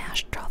kept in an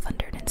ash trough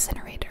under an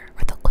incinerator,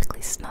 or they'll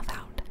quickly snuff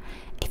out.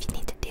 If you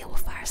need to deal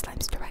with fire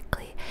slimes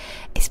directly,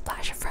 a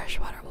splash of fresh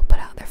water will put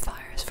out their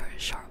fires for a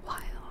short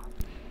while.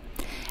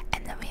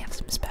 And then we have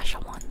some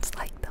special ones,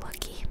 like the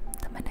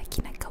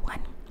Maneki-Neka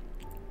one.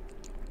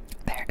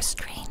 They're a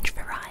strange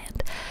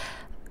variant.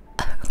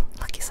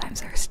 Lucky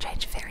slimes are a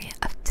strange variant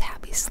of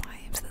tabby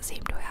slimes that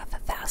seem to have a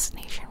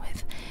fascination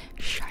with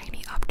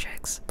shiny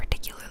objects,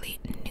 particularly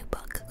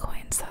nubuck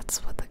coins.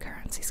 That's what the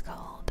currency's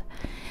called.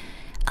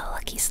 A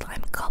lucky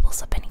slime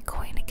gobbles up any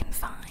coin it can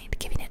find,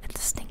 giving it a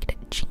distinct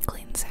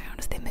jingling sound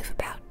as they move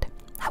about.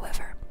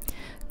 However,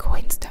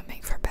 coins don't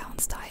make for a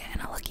balanced diet,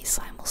 and a lucky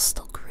slime will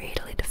still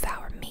greedily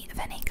devour meat of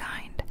any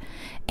kind.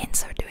 In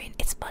so doing,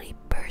 its body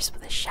bursts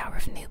with a shower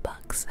of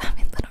nubucks,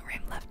 having little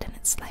room left in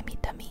its slimy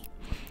tummy.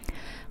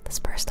 This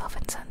burst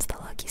often sends the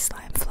lucky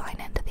slime flying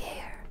into the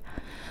air.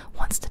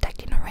 Once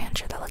detecting a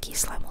rancher, the lucky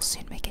slime will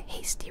soon make a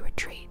hasty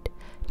retreat.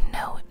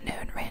 No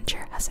known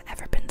rancher has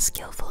ever been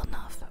skillful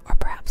enough, or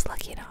perhaps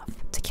lucky enough,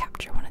 to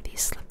capture one of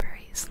these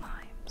slippery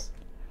slimes.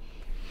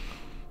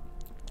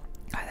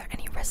 Are there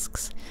any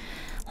risks?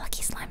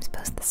 Lucky slimes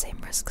pose the same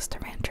risks to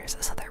ranchers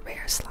as other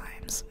rare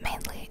slimes,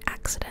 mainly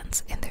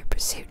accidents in their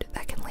pursuit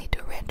that can lead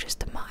to a rancher's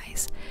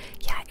demise.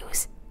 Yeah,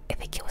 I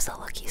think it was a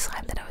lucky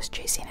slime that I was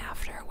chasing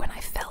after when I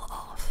fell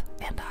off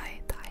and I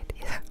died.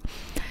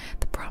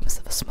 The promise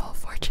of a small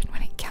fortune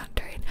when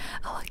encountering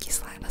a lucky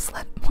slime has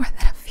led more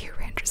than a few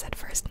ranchers at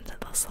first into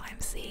the slime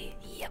sea.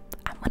 Yep,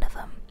 I'm one of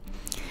them.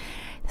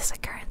 This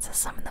occurrence has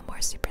summoned the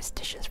more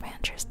superstitious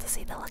ranchers to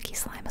see the lucky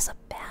slime as a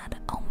bad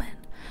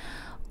omen.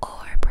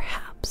 Or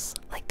perhaps,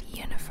 like the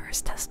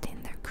universe testing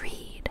their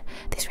greed,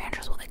 these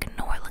ranchers will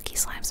ignore lucky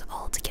slimes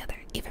altogether,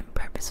 even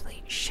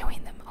purposefully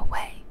shooing them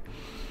away.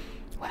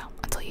 Well,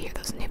 until you hear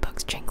those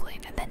nubucks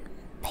jingling, and then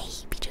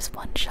maybe just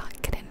one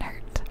shot couldn't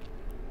hurt.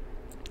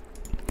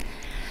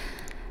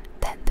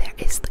 Then there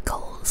is the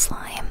gold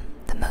slime.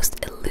 The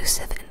most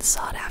elusive and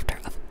sought after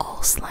of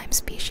all slime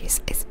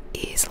species is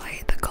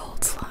easily the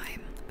gold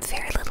slime.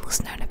 Very little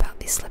is known about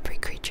these slippery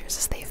creatures,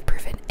 as they have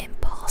proven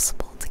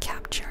impossible to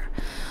capture.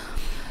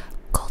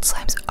 Gold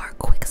slimes are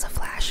quick as a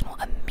flash and will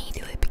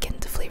immediately begin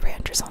to flee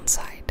ranchers on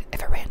sight.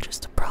 If a rancher is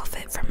to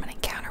profit from an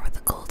encounter with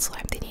a gold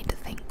slime, they need to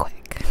think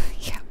quick.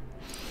 Yeah.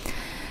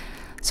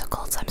 So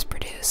gold slimes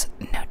produce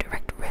no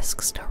direct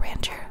risks to a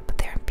rancher, but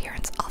their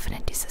appearance often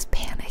induces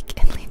panic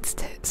and leads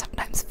to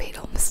sometimes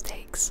fatal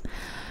mistakes.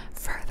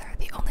 Further,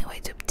 the only way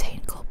to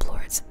obtain gold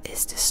plorts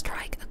is to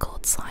strike a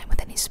gold slime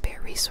with any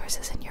spare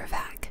resources in your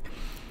vac.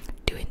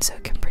 Doing so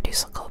can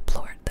produce a gold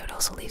plort, though it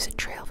also leaves a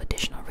trail of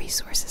additional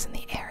resources in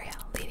the area,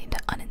 leading to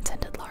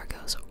unintended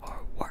largos or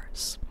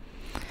worse.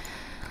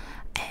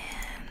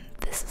 And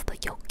this is the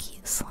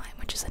Yoki slime,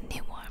 which is a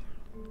new one.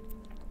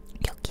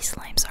 Yoki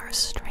slimes are a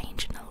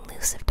strange and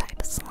elusive type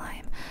of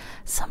slime,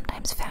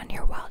 sometimes found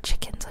near wild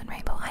chickens on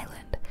Rainbow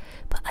Island.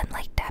 But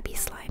unlike tabby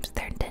slimes,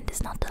 their intent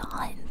is not to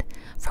hunt,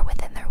 for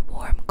within their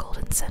warm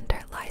golden center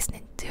lies an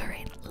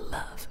enduring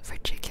love for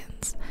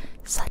chickens.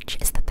 Such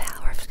is the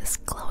power of this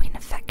glowing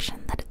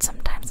affection that it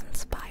sometimes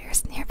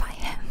inspires nearby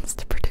hens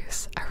to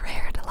produce a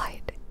rare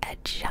delight, a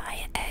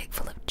giant egg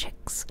full of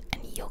chicks,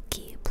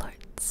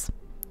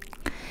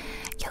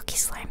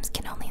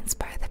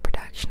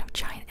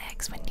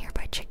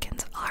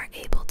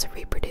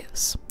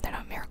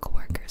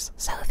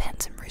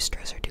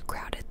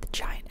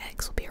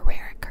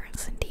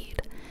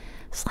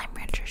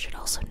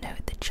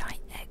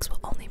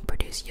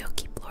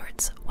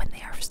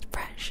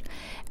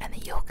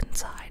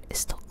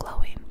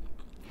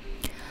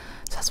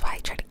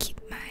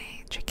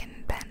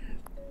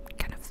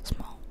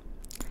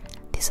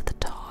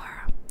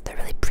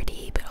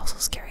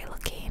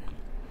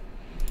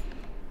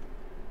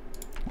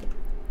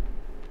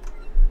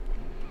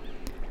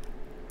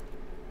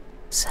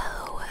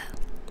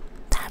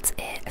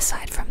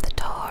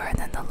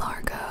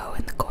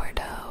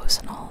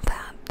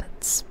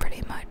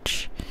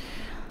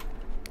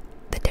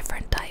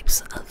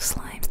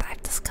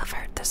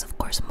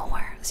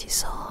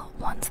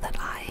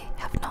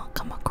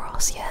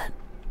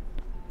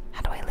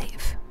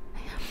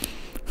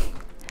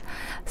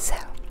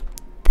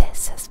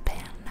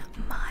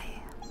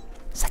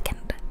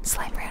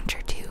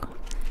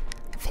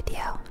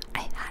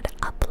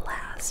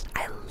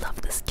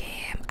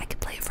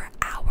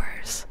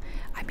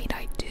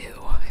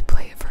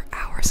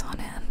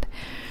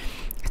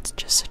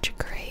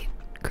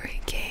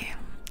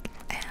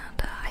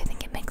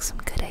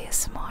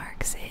 ASMR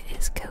because it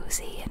is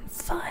cozy and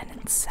fun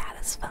and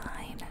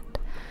satisfying, and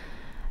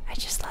I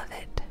just love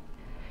it.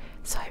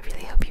 So I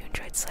really hope you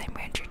enjoyed Slime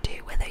Rancher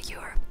too, whether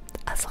you're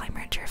a Slime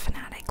Rancher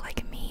fanatic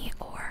like me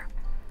or